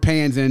camera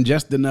pans in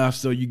just enough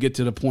so you get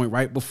to the point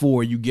right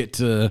before you get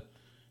to,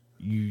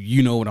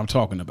 you know what I'm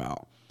talking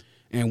about.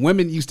 And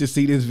women used to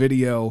see this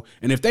video.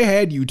 And if they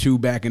had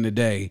YouTube back in the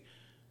day,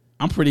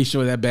 I'm pretty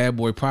sure that bad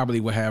boy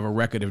probably would have a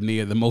record of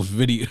near the most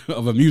video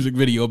of a music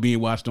video being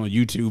watched on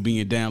YouTube,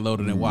 being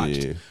downloaded and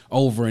watched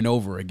over and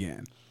over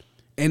again.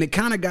 And it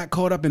kind of got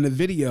caught up in the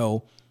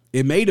video.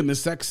 It made him a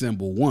sex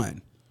symbol,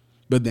 one.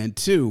 But then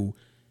two,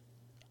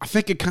 I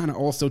think it kind of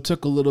also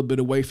took a little bit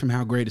away from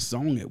how great a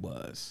song it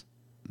was.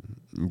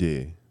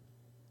 Yeah.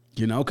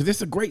 You know, because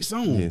it's a great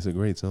song. Yeah, it's a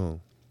great song.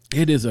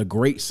 It is a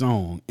great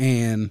song.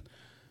 And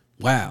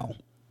wow.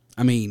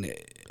 I mean,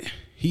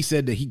 he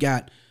said that he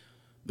got...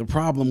 The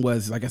problem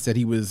was, like I said,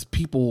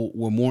 people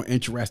were more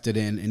interested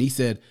in, and he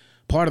said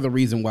part of the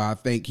reason why I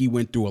think he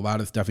went through a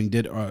lot of stuff he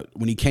did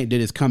when he did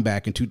his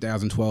comeback in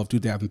 2012,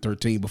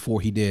 2013,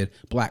 before he did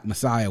Black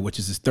Messiah, which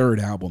is his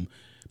third album,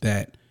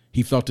 that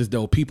he felt as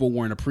though people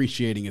weren't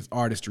appreciating his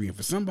artistry. And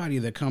for somebody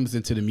that comes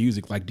into the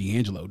music like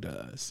D'Angelo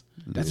does,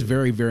 that's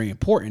very, very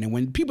important. And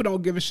when people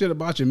don't give a shit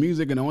about your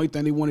music and the only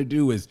thing they want to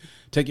do is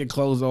take your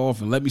clothes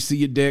off and let me see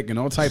your dick and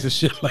all types of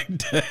shit like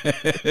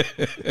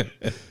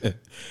that.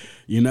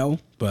 You know,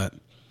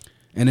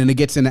 and then it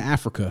gets into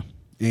Africa.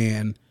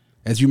 And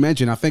as you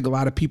mentioned, I think a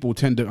lot of people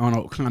tend to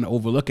kind of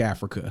overlook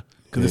Africa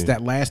because it's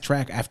that last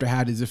track after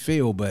How Does It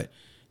Feel? But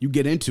you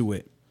get into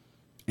it.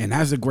 And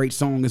that's a great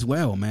song as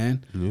well,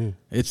 man. Yeah.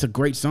 It's a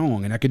great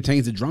song. And that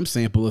contains a drum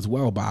sample as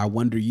well by I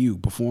Wonder You,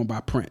 performed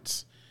by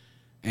Prince.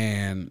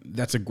 And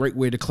that's a great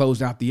way to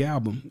close out the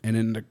album. And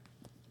in a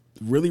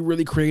really,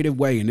 really creative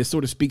way. And this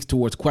sort of speaks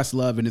towards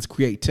Questlove and his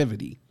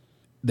creativity.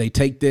 They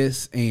take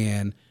this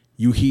and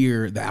you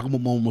hear the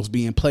album almost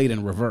being played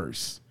in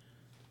reverse.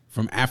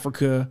 From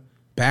Africa,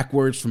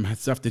 backwards, from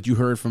stuff that you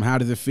heard from How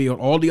Does It Feel,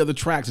 all the other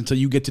tracks until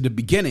you get to the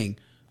beginning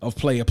of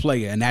Player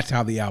Player, and that's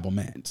how the album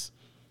ends.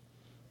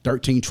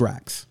 13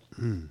 tracks.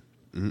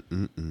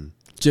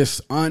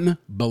 Just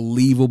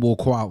unbelievable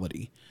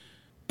quality.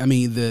 I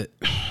mean, the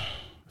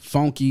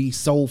funky,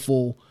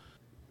 soulful,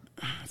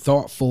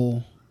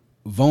 thoughtful,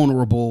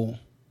 vulnerable.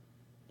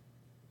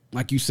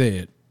 Like you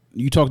said,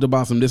 you talked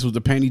about this was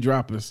the panty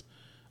droppers.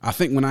 I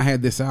think when I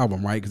had this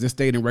album, right, because it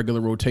stayed in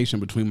regular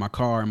rotation between my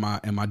car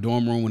and my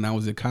dorm room when I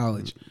was at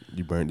college.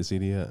 You burned the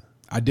CD out?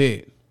 I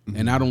did.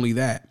 And not only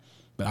that,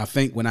 but I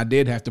think when I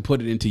did have to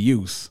put it into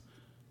use,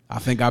 I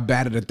think I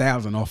batted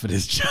 1,000 off of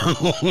this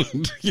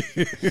joint.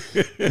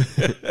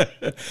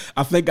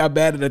 I think I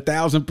batted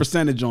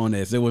 1,000% on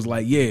this. It was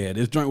like, yeah,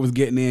 this joint was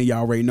getting in. Y'all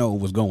already know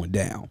it was going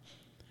down.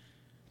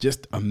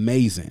 Just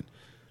amazing.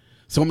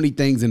 So many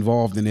things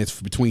involved in this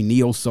between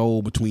neo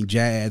soul, between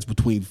jazz,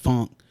 between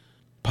funk,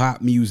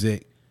 pop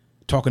music,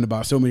 talking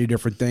about so many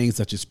different things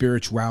such as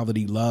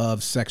spirituality,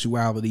 love,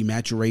 sexuality,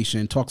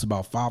 maturation, talks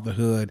about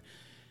fatherhood.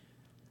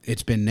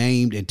 It's been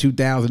named in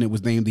 2000. It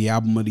was named the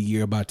album of the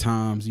year by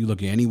Times. You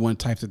look at any one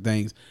types of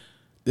things.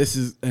 This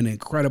is an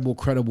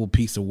incredible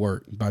piece of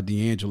work by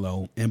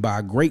D'Angelo and by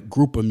a great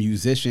group of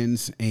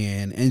musicians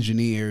and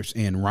engineers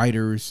and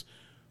writers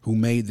who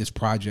made this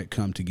project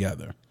come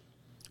together.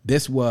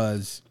 This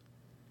was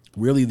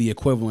really the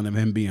equivalent of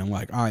him being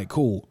like, all right,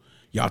 cool.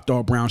 Y'all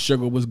thought Brown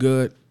Sugar was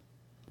good?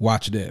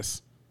 Watch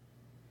this.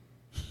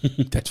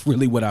 That's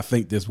really what I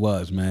think this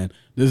was, man.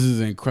 This is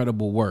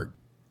incredible work.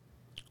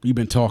 We've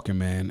been talking,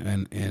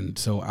 man, and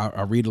so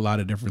I read a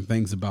lot of different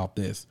things about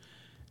this,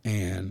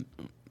 and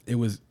it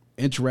was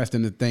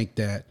interesting to think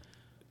that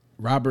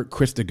Robert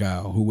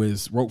Christgau, who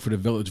wrote for the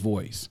Village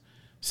Voice,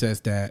 says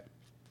that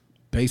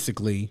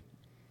basically,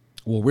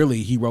 well,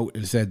 really, he wrote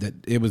and said that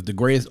it was the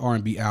greatest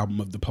R&B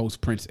album of the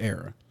post-Prince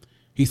era.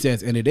 He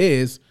says, and it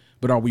is,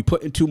 but are we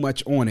putting too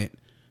much on it?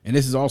 And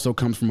this is also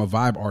comes from a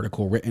Vibe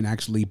article written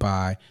actually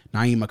by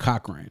Naima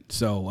Cochrane.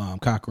 So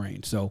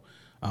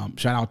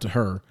shout out to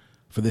her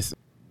for this.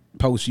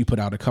 post she put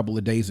out a couple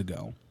of days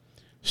ago.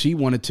 She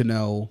wanted to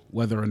know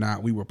whether or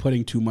not we were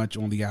putting too much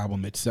on the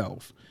album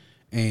itself.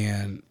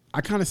 And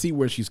I kind of see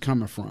where she's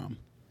coming from.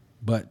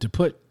 But to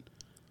put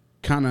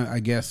kind of, I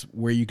guess,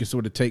 where you can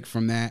sort of take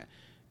from that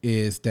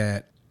is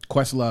that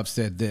Questlove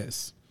said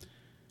this.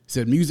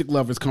 Said music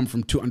lovers come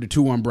from under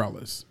two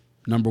umbrellas.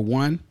 Number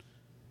one,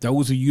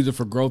 those who use it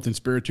for growth and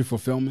spiritual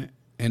fulfillment.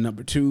 And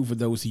number two, for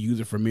those who use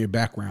it for mere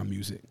background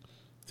music.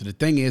 So the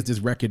thing is, this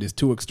record is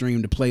too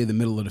extreme to play in the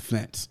middle of the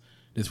fence.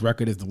 This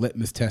record is the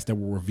litmus test that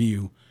will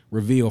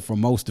reveal for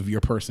most of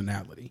your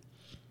personality.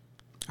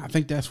 I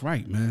think that's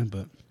right, man,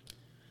 but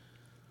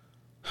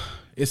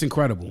it's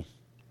incredible.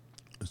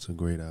 It's a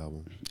great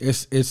album.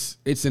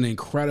 It's an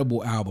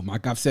incredible album.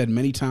 Like I've said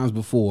many times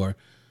before,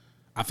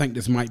 I think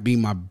this might be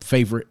my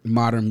favorite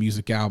modern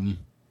music album,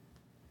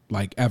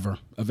 like ever,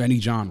 of any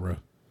genre.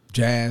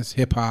 Jazz,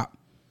 hip hop.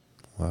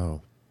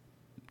 Wow.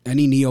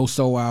 Any neo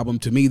soul album.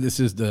 To me, this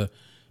is the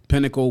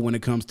pinnacle when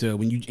it comes to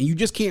and you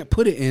just can't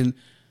put it in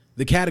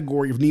the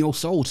category of neo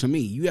soul. To me,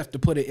 you have to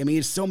put it. I mean,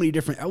 there's so many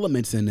different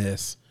elements in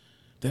this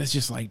that it's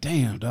just like,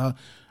 damn, dog.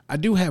 I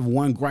do have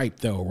one gripe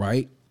though,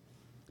 right?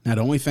 Now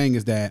the only thing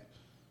is that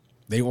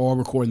they all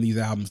recording these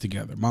albums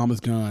together. Mama's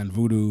Gun,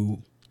 Voodoo,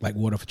 like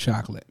Water for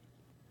Chocolate.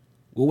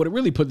 Well, would it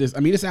really put this? I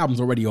mean, this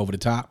album's already over the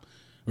top.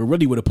 It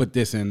really would have put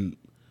this in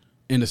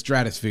the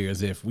stratosphere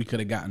as if we could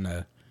have gotten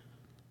a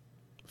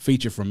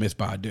feature from Miss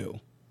Badu.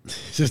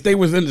 Since they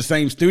was in the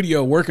same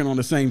studio working on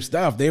the same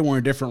stuff, they were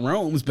in different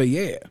rooms, but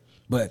yeah.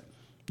 But,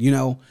 you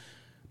know,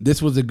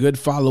 this was a good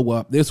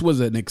follow-up. This was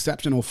an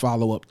exceptional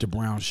follow-up to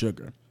Brown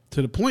Sugar.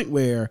 To the point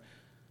where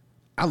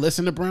I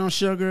listen to Brown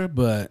Sugar,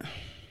 but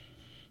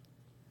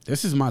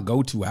this is my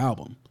go-to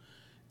album.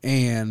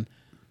 And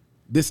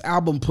this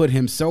album put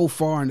him so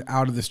far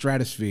out of the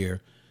stratosphere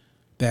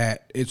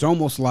that it's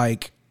almost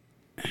like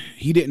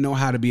he didn't know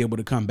how to be able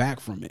to come back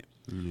from it.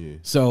 Yeah.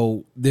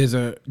 So there's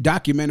a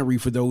documentary,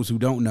 for those who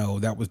don't know,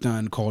 that was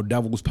done called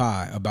Devil's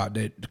Pie about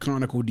the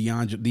chronicle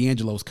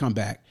D'Angelo's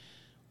comeback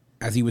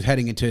as he was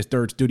heading into his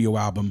third studio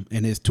album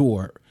and his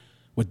tour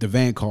with the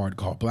Vanguard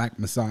called Black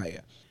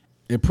Messiah.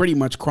 It pretty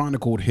much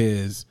chronicled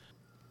his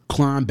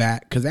climb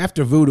back, because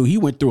after Voodoo, he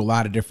went through a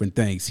lot of different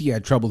things. He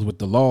had troubles with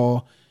the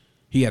law.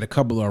 He had a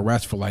couple of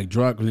arrests for like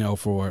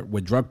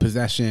with drug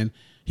possession.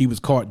 He was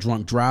caught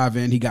drunk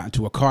driving. He got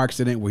into a car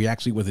accident where he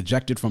actually was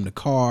ejected from the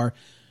car.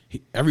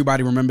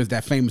 Everybody remembers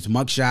that famous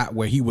mugshot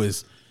where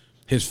his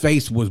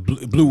face was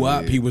blew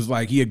up. He was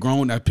like, he had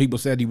grown. People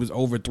said he was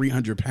over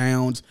 300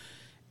 pounds.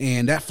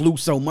 And that flew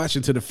so much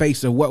into the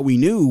face of what we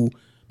knew.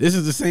 This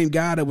is the same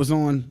guy that was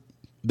on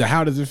the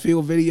How Does It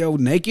Feel video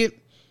naked,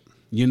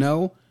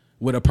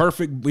 with a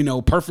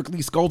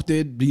perfectly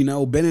sculpted,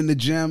 been in the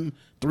gym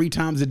 3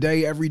 times a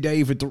day, every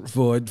day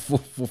for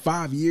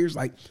 5 years.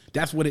 Like,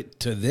 that's what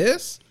to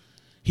this,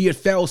 he had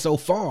fell so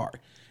far.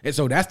 And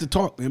so that's the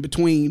talk in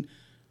between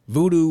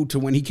Voodoo to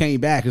when he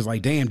came back. Is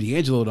like, damn,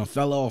 D'Angelo done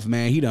fell off,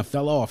 man. He done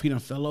fell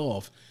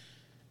off.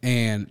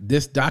 And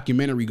this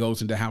documentary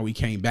goes into how he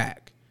came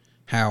back,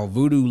 how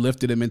Voodoo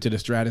lifted him into the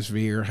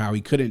stratosphere, how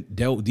he couldn't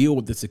deal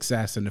with the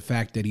success and the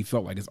fact that he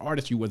felt like his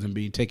artistry wasn't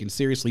being taken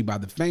seriously by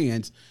the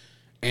fans,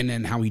 and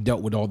then how he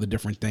dealt with all the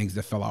different things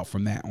that fell out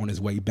from that on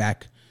his way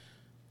back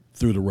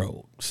through the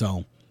road.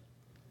 So,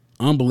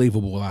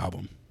 unbelievable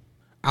album.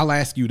 I'll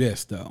ask you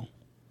this, though.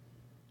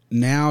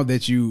 Now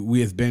that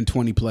we have been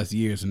 20 plus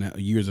years and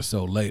years or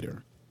so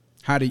later,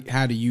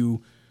 do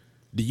you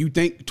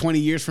think 20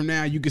 years from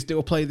now you can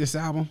still play this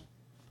album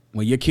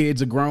when your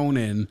kids are grown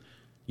and,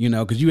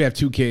 because you have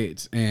 2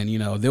 kids and,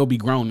 they'll be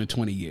grown in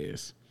 20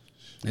 years.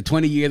 In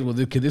 20 years,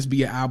 could this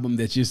be an album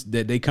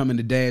that they come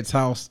into dad's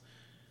house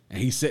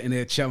and he's sitting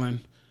there chilling,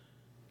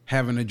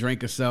 having a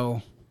drink or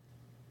so?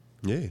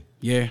 Yeah.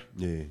 Yeah.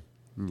 Yeah.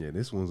 Yeah,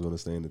 this one's going to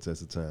stand the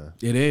test of time.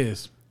 It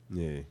is.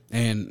 Yeah.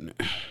 And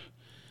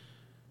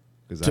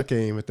because I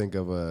can't even think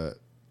of I'm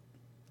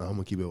going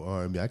to keep it with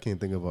R&B. I can't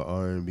think of an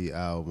R&B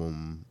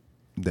album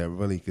that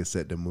really could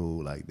set the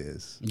mood like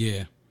this.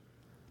 Yeah.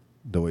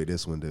 The way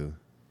this one do.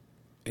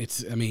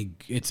 It's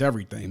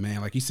everything,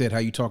 man. Like you said, how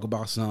you talk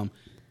about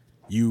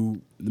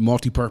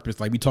multi-purpose,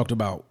 like we talked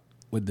about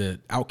with the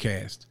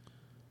Outkast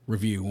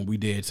review when we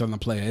did Southern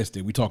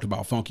Playalistic. We talked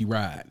about Funky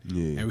Ride.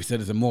 Yeah. And we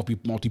said it's a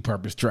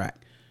multi-purpose track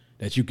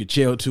that you could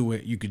chill to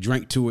it, you could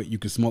drink to it, you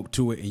could smoke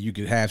to it, and you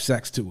could have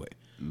sex to it.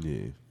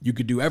 Yeah. You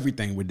could do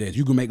everything with this.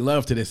 You can make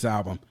love to this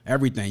album.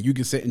 Everything. You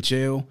could sit and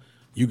chill.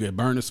 You could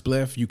burn a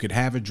spliff. You could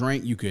have a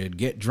drink. You could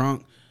get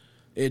drunk.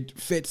 It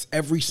fits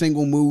every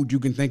single mood you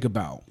can think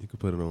about. You could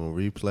put it on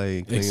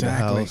replay, clean the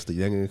house. The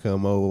youngin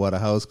come over while the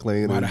house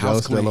clean. While the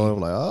house clean. I'm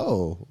like,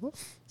 oh,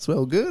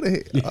 smell good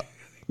in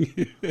here.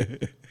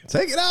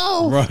 Take it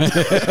off. Right.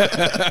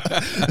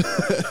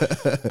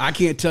 I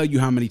can't tell you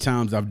how many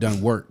times I've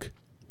done work,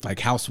 like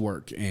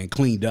housework, and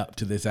cleaned up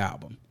to this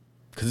album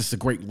because it's a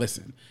great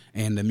listen.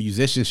 And the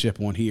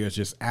musicianship on here is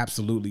just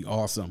absolutely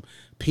awesome.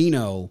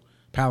 Pino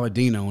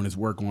Palladino and his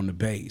work on the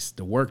bass,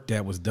 the work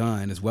that was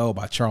done as well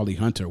by Charlie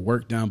Hunter,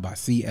 work done by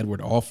C.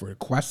 Edward Alford,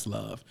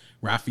 Questlove,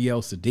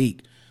 Raphael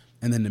Sadiq,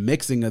 and then the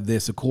mixing of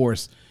this, of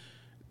course,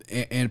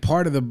 And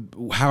part of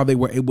how they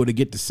were able to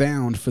get the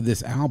sound for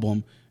this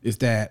album is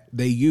that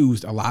they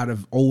used a lot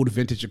of old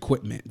vintage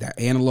equipment, that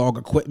analog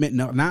equipment,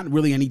 not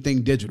really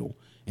anything digital.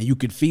 And you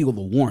could feel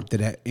the warmth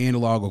that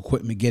analog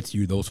equipment gets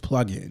you, those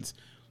plugins,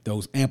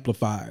 those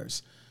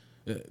amplifiers,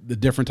 the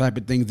different type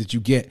of things that you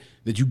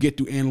get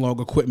through analog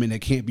equipment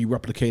that can't be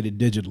replicated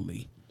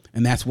digitally.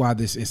 And that's why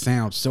it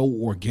sounds so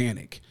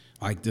organic.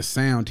 Like the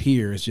sound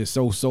here is just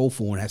so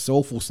soulful, and that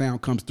soulful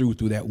sound comes through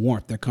that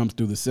warmth that comes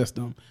through the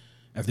system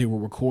as they were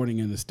recording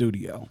in the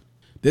studio.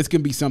 This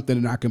can be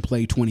something that I can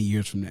play 20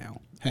 years from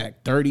now.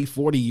 Heck, 30,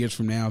 40 years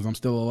from now, as I'm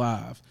still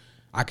alive,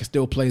 I can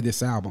still play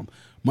this album.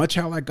 Much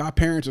how like our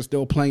parents are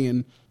still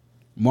playing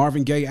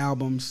Marvin Gaye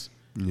albums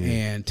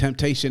and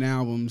Temptation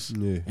albums,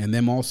 and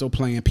them also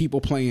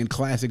people playing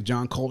classic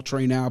John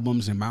Coltrane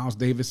albums and Miles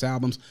Davis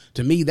albums.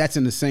 To me, that's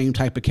in the same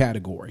type of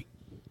category.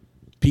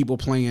 People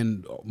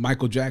playing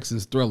Michael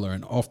Jackson's Thriller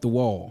and Off the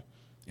Wall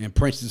and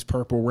Prince's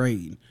Purple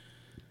Rain.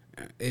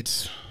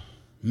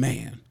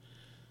 Man,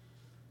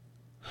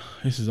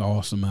 this is an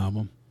awesome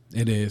album.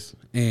 It is.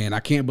 And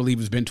I can't believe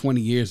it's been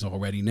 20 years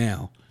already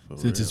now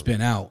since it's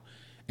been out.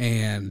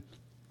 And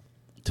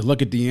to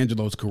look at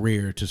D'Angelo's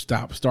career, to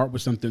start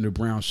with something to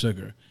Brown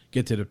Sugar,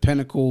 get to the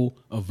pinnacle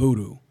of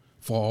Voodoo,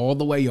 fall all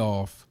the way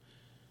off,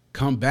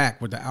 come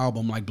back with the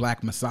album like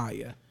Black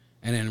Messiah,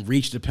 and then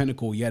reach the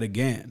pinnacle yet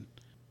again.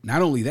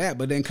 Not only that,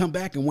 but then come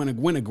back and win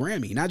a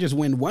Grammy. Not just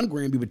win one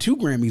Grammy, but 2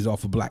 Grammys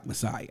off of Black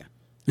Messiah.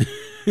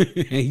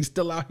 And he's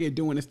still out here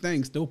doing his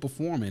thing, still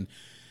performing.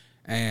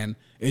 And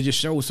it just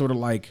shows sort of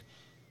like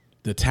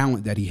the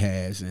talent that he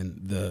has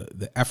and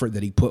the effort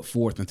that he put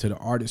forth into the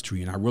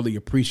artistry. And I really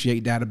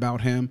appreciate that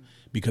about him,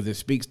 because it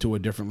speaks to a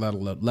different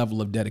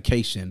level of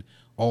dedication,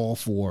 all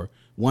for,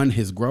 one,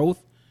 his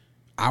growth,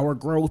 our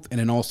growth, and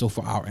then also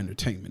for our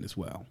entertainment as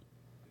well.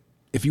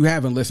 If you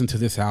haven't listened to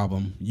this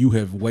album, you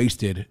have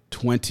wasted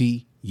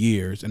 20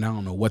 years, and I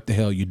don't know what the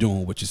hell you're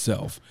doing with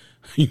yourself.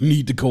 You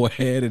need to go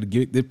ahead and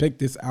pick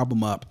this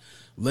album up,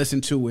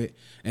 listen to it,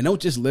 and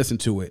don't just listen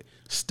to it,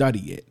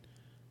 study it.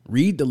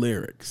 Read the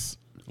lyrics.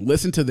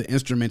 Listen to the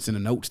instruments and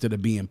the notes that are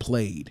being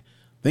played.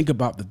 Think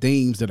about the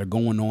themes that are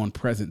going on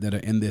present that are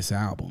in this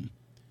album.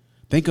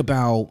 Think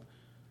about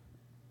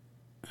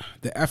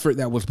the effort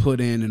that was put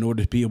in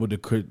order to be able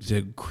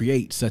to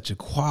create such a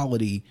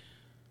quality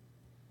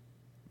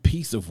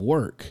piece of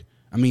work.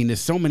 I mean,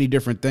 there's so many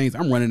different things.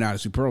 I'm running out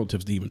of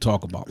superlatives to even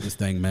talk about this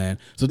thing, man.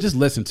 So just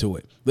listen to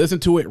it. Listen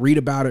to it, read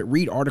about it,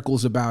 read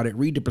articles about it,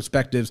 read the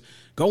perspectives.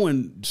 Go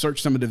and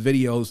search some of the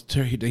videos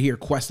to hear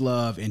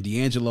Questlove and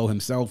D'Angelo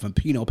himself and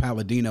Pino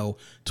Palladino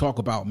talk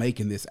about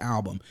making this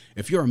album.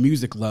 If you're a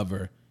music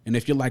lover, and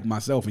if you're like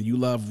myself and you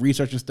love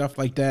research and stuff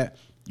like that,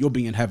 you'll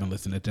be in heaven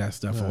listening to that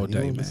stuff all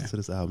day, man. Listen to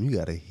this album. You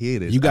gotta hear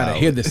this. You gotta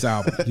hear this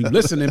album. You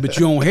listening, but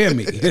you don't hear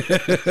me.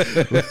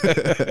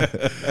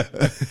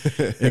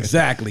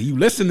 Exactly. You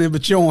listening,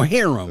 but you don't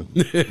hear them.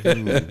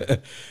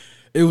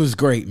 It was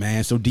great,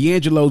 man. So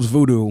D'Angelo's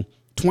Voodoo,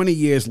 20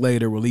 years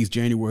later, released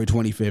January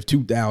 25th,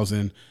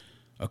 2000.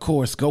 Of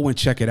course, go and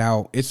check it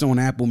out. It's on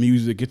Apple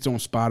Music. It's on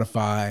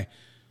Spotify.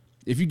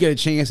 If you get a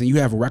chance and you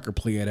have a record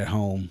player at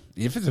home,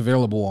 if it's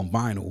available on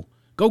vinyl,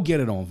 go get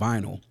it on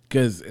vinyl.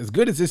 Because as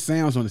good as this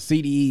sounds on the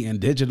CD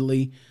and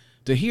digitally,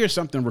 to hear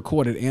something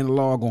recorded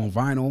analog on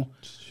vinyl,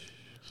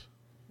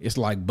 it's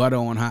like butter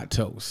on hot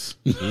toast.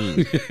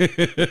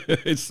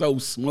 It's so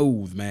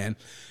smooth, man.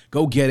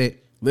 Go get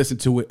it. Listen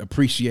to it.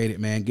 Appreciate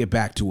it, man. Get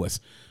back to us.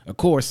 Of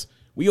course,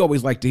 we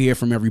always like to hear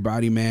from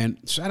everybody, man.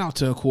 Shout out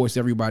to, of course,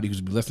 everybody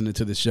who's been listening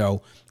to the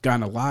show.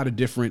 Gotten a lot of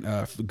different,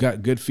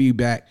 got good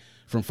feedback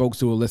from folks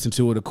who will listen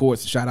to it. Of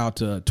course, shout out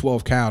to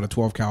 12 Cal, the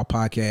 12 Cal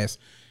podcast.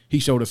 He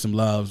showed us some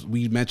love.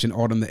 We mentioned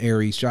Autumn the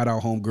Aries. Shout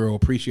out, homegirl.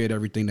 Appreciate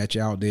everything that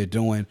you're out there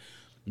doing.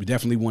 We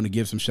definitely want to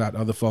give some shout to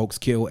other folks.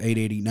 Kill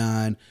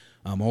 889.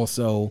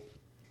 Also,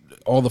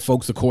 all the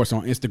folks, of course,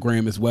 on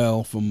Instagram as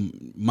well,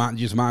 from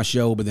my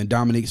show, but then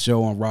Dominique's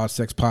show on Raw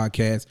Sex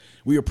Podcast.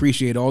 We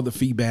appreciate all the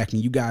feedback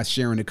and you guys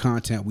sharing the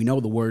content. We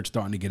know the word's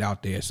starting to get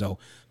out there, so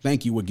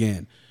thank you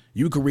again.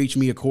 You can reach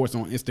me, of course,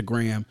 on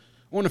Instagram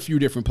on a few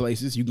different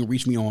places. You can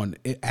reach me on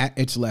at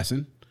It's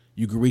Lesson.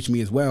 You can reach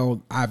me as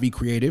well, Ivy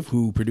Creative,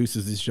 who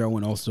produces this show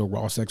and also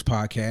Raw Sex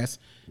Podcast,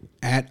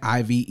 at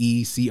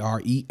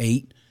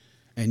IVECRE8.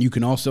 And you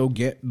can also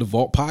get the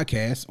Vault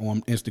Podcast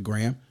on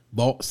Instagram,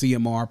 Vault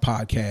CMR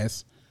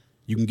Podcast.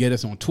 You can get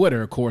us on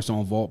Twitter, of course,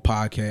 on Vault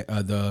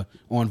Podcast,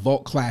 on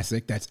Vault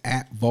Classic. That's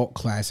at Vault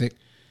Classic.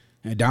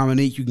 And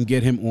Dominique, you can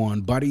get him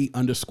on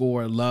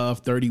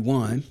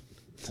Buddy_Love31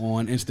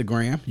 on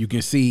Instagram. You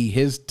can see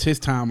his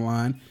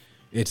timeline.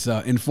 It's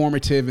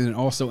informative and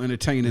also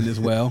entertaining as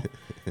well.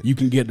 You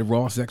can get the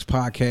Raw Sex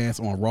Podcast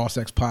on Raw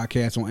Sex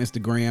Podcast on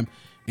Instagram.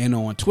 And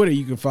on Twitter,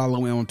 you can follow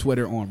me on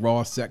Twitter on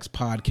Raw Sex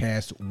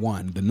Podcast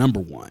 1, the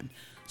number 1.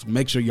 So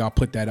make sure y'all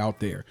put that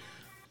out there.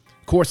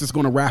 Of course, it's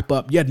going to wrap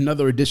up yet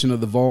another edition of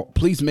The Vault.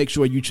 Please make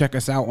sure you check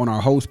us out on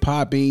our host,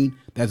 Podbean.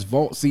 That's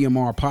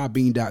VaultCMR,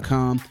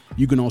 Podbean.com.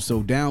 You can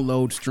also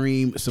download,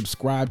 stream,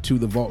 subscribe to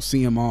The Vault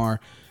CMR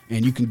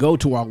And you can go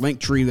to our link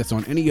tree that's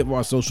on any of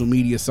our social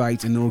media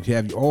sites, and it'll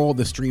have all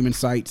the streaming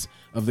sites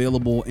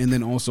available, and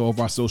then also of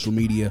our social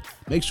media.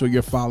 Make sure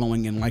you're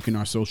following and liking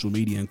our social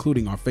media,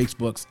 including our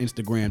Facebooks,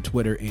 Instagram,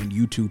 Twitter, and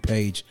YouTube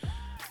page.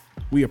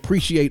 We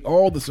appreciate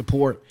all the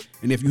support.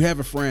 And if you have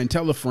a friend,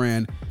 tell a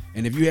friend.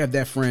 And if you have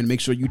that friend, make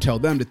sure you tell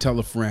them to tell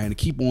a friend.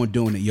 Keep on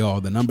doing it,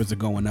 y'all. The numbers are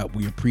going up.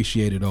 We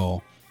appreciate it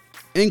all.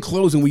 In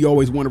closing, we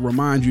always want to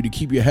remind you to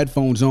keep your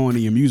headphones on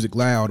and your music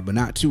loud, but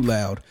not too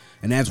loud.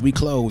 And as we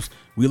close,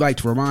 we like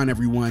to remind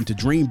everyone to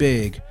dream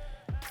big,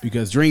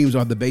 because dreams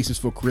are the basis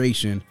for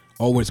creation.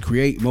 Always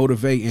create,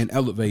 motivate, and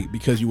elevate,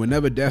 because you were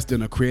never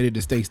destined or created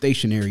to stay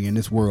stationary in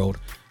this world.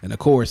 And of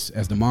course,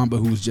 as the Mamba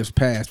who's just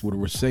passed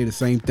would say the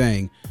same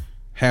thing,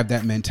 have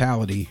that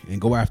mentality and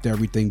go after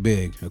everything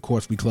big. Of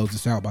course, we close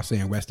this out by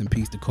saying rest in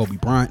peace to Kobe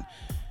Bryant.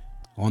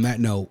 On that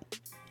note,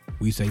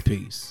 we say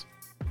peace.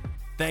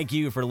 Thank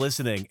you for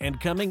listening and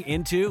coming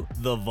into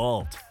The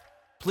Vault.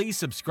 Please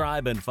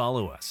subscribe and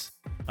follow us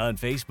on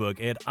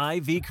Facebook at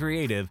IV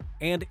Creative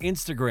and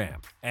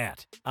Instagram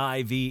at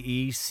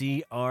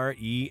IVECRE8.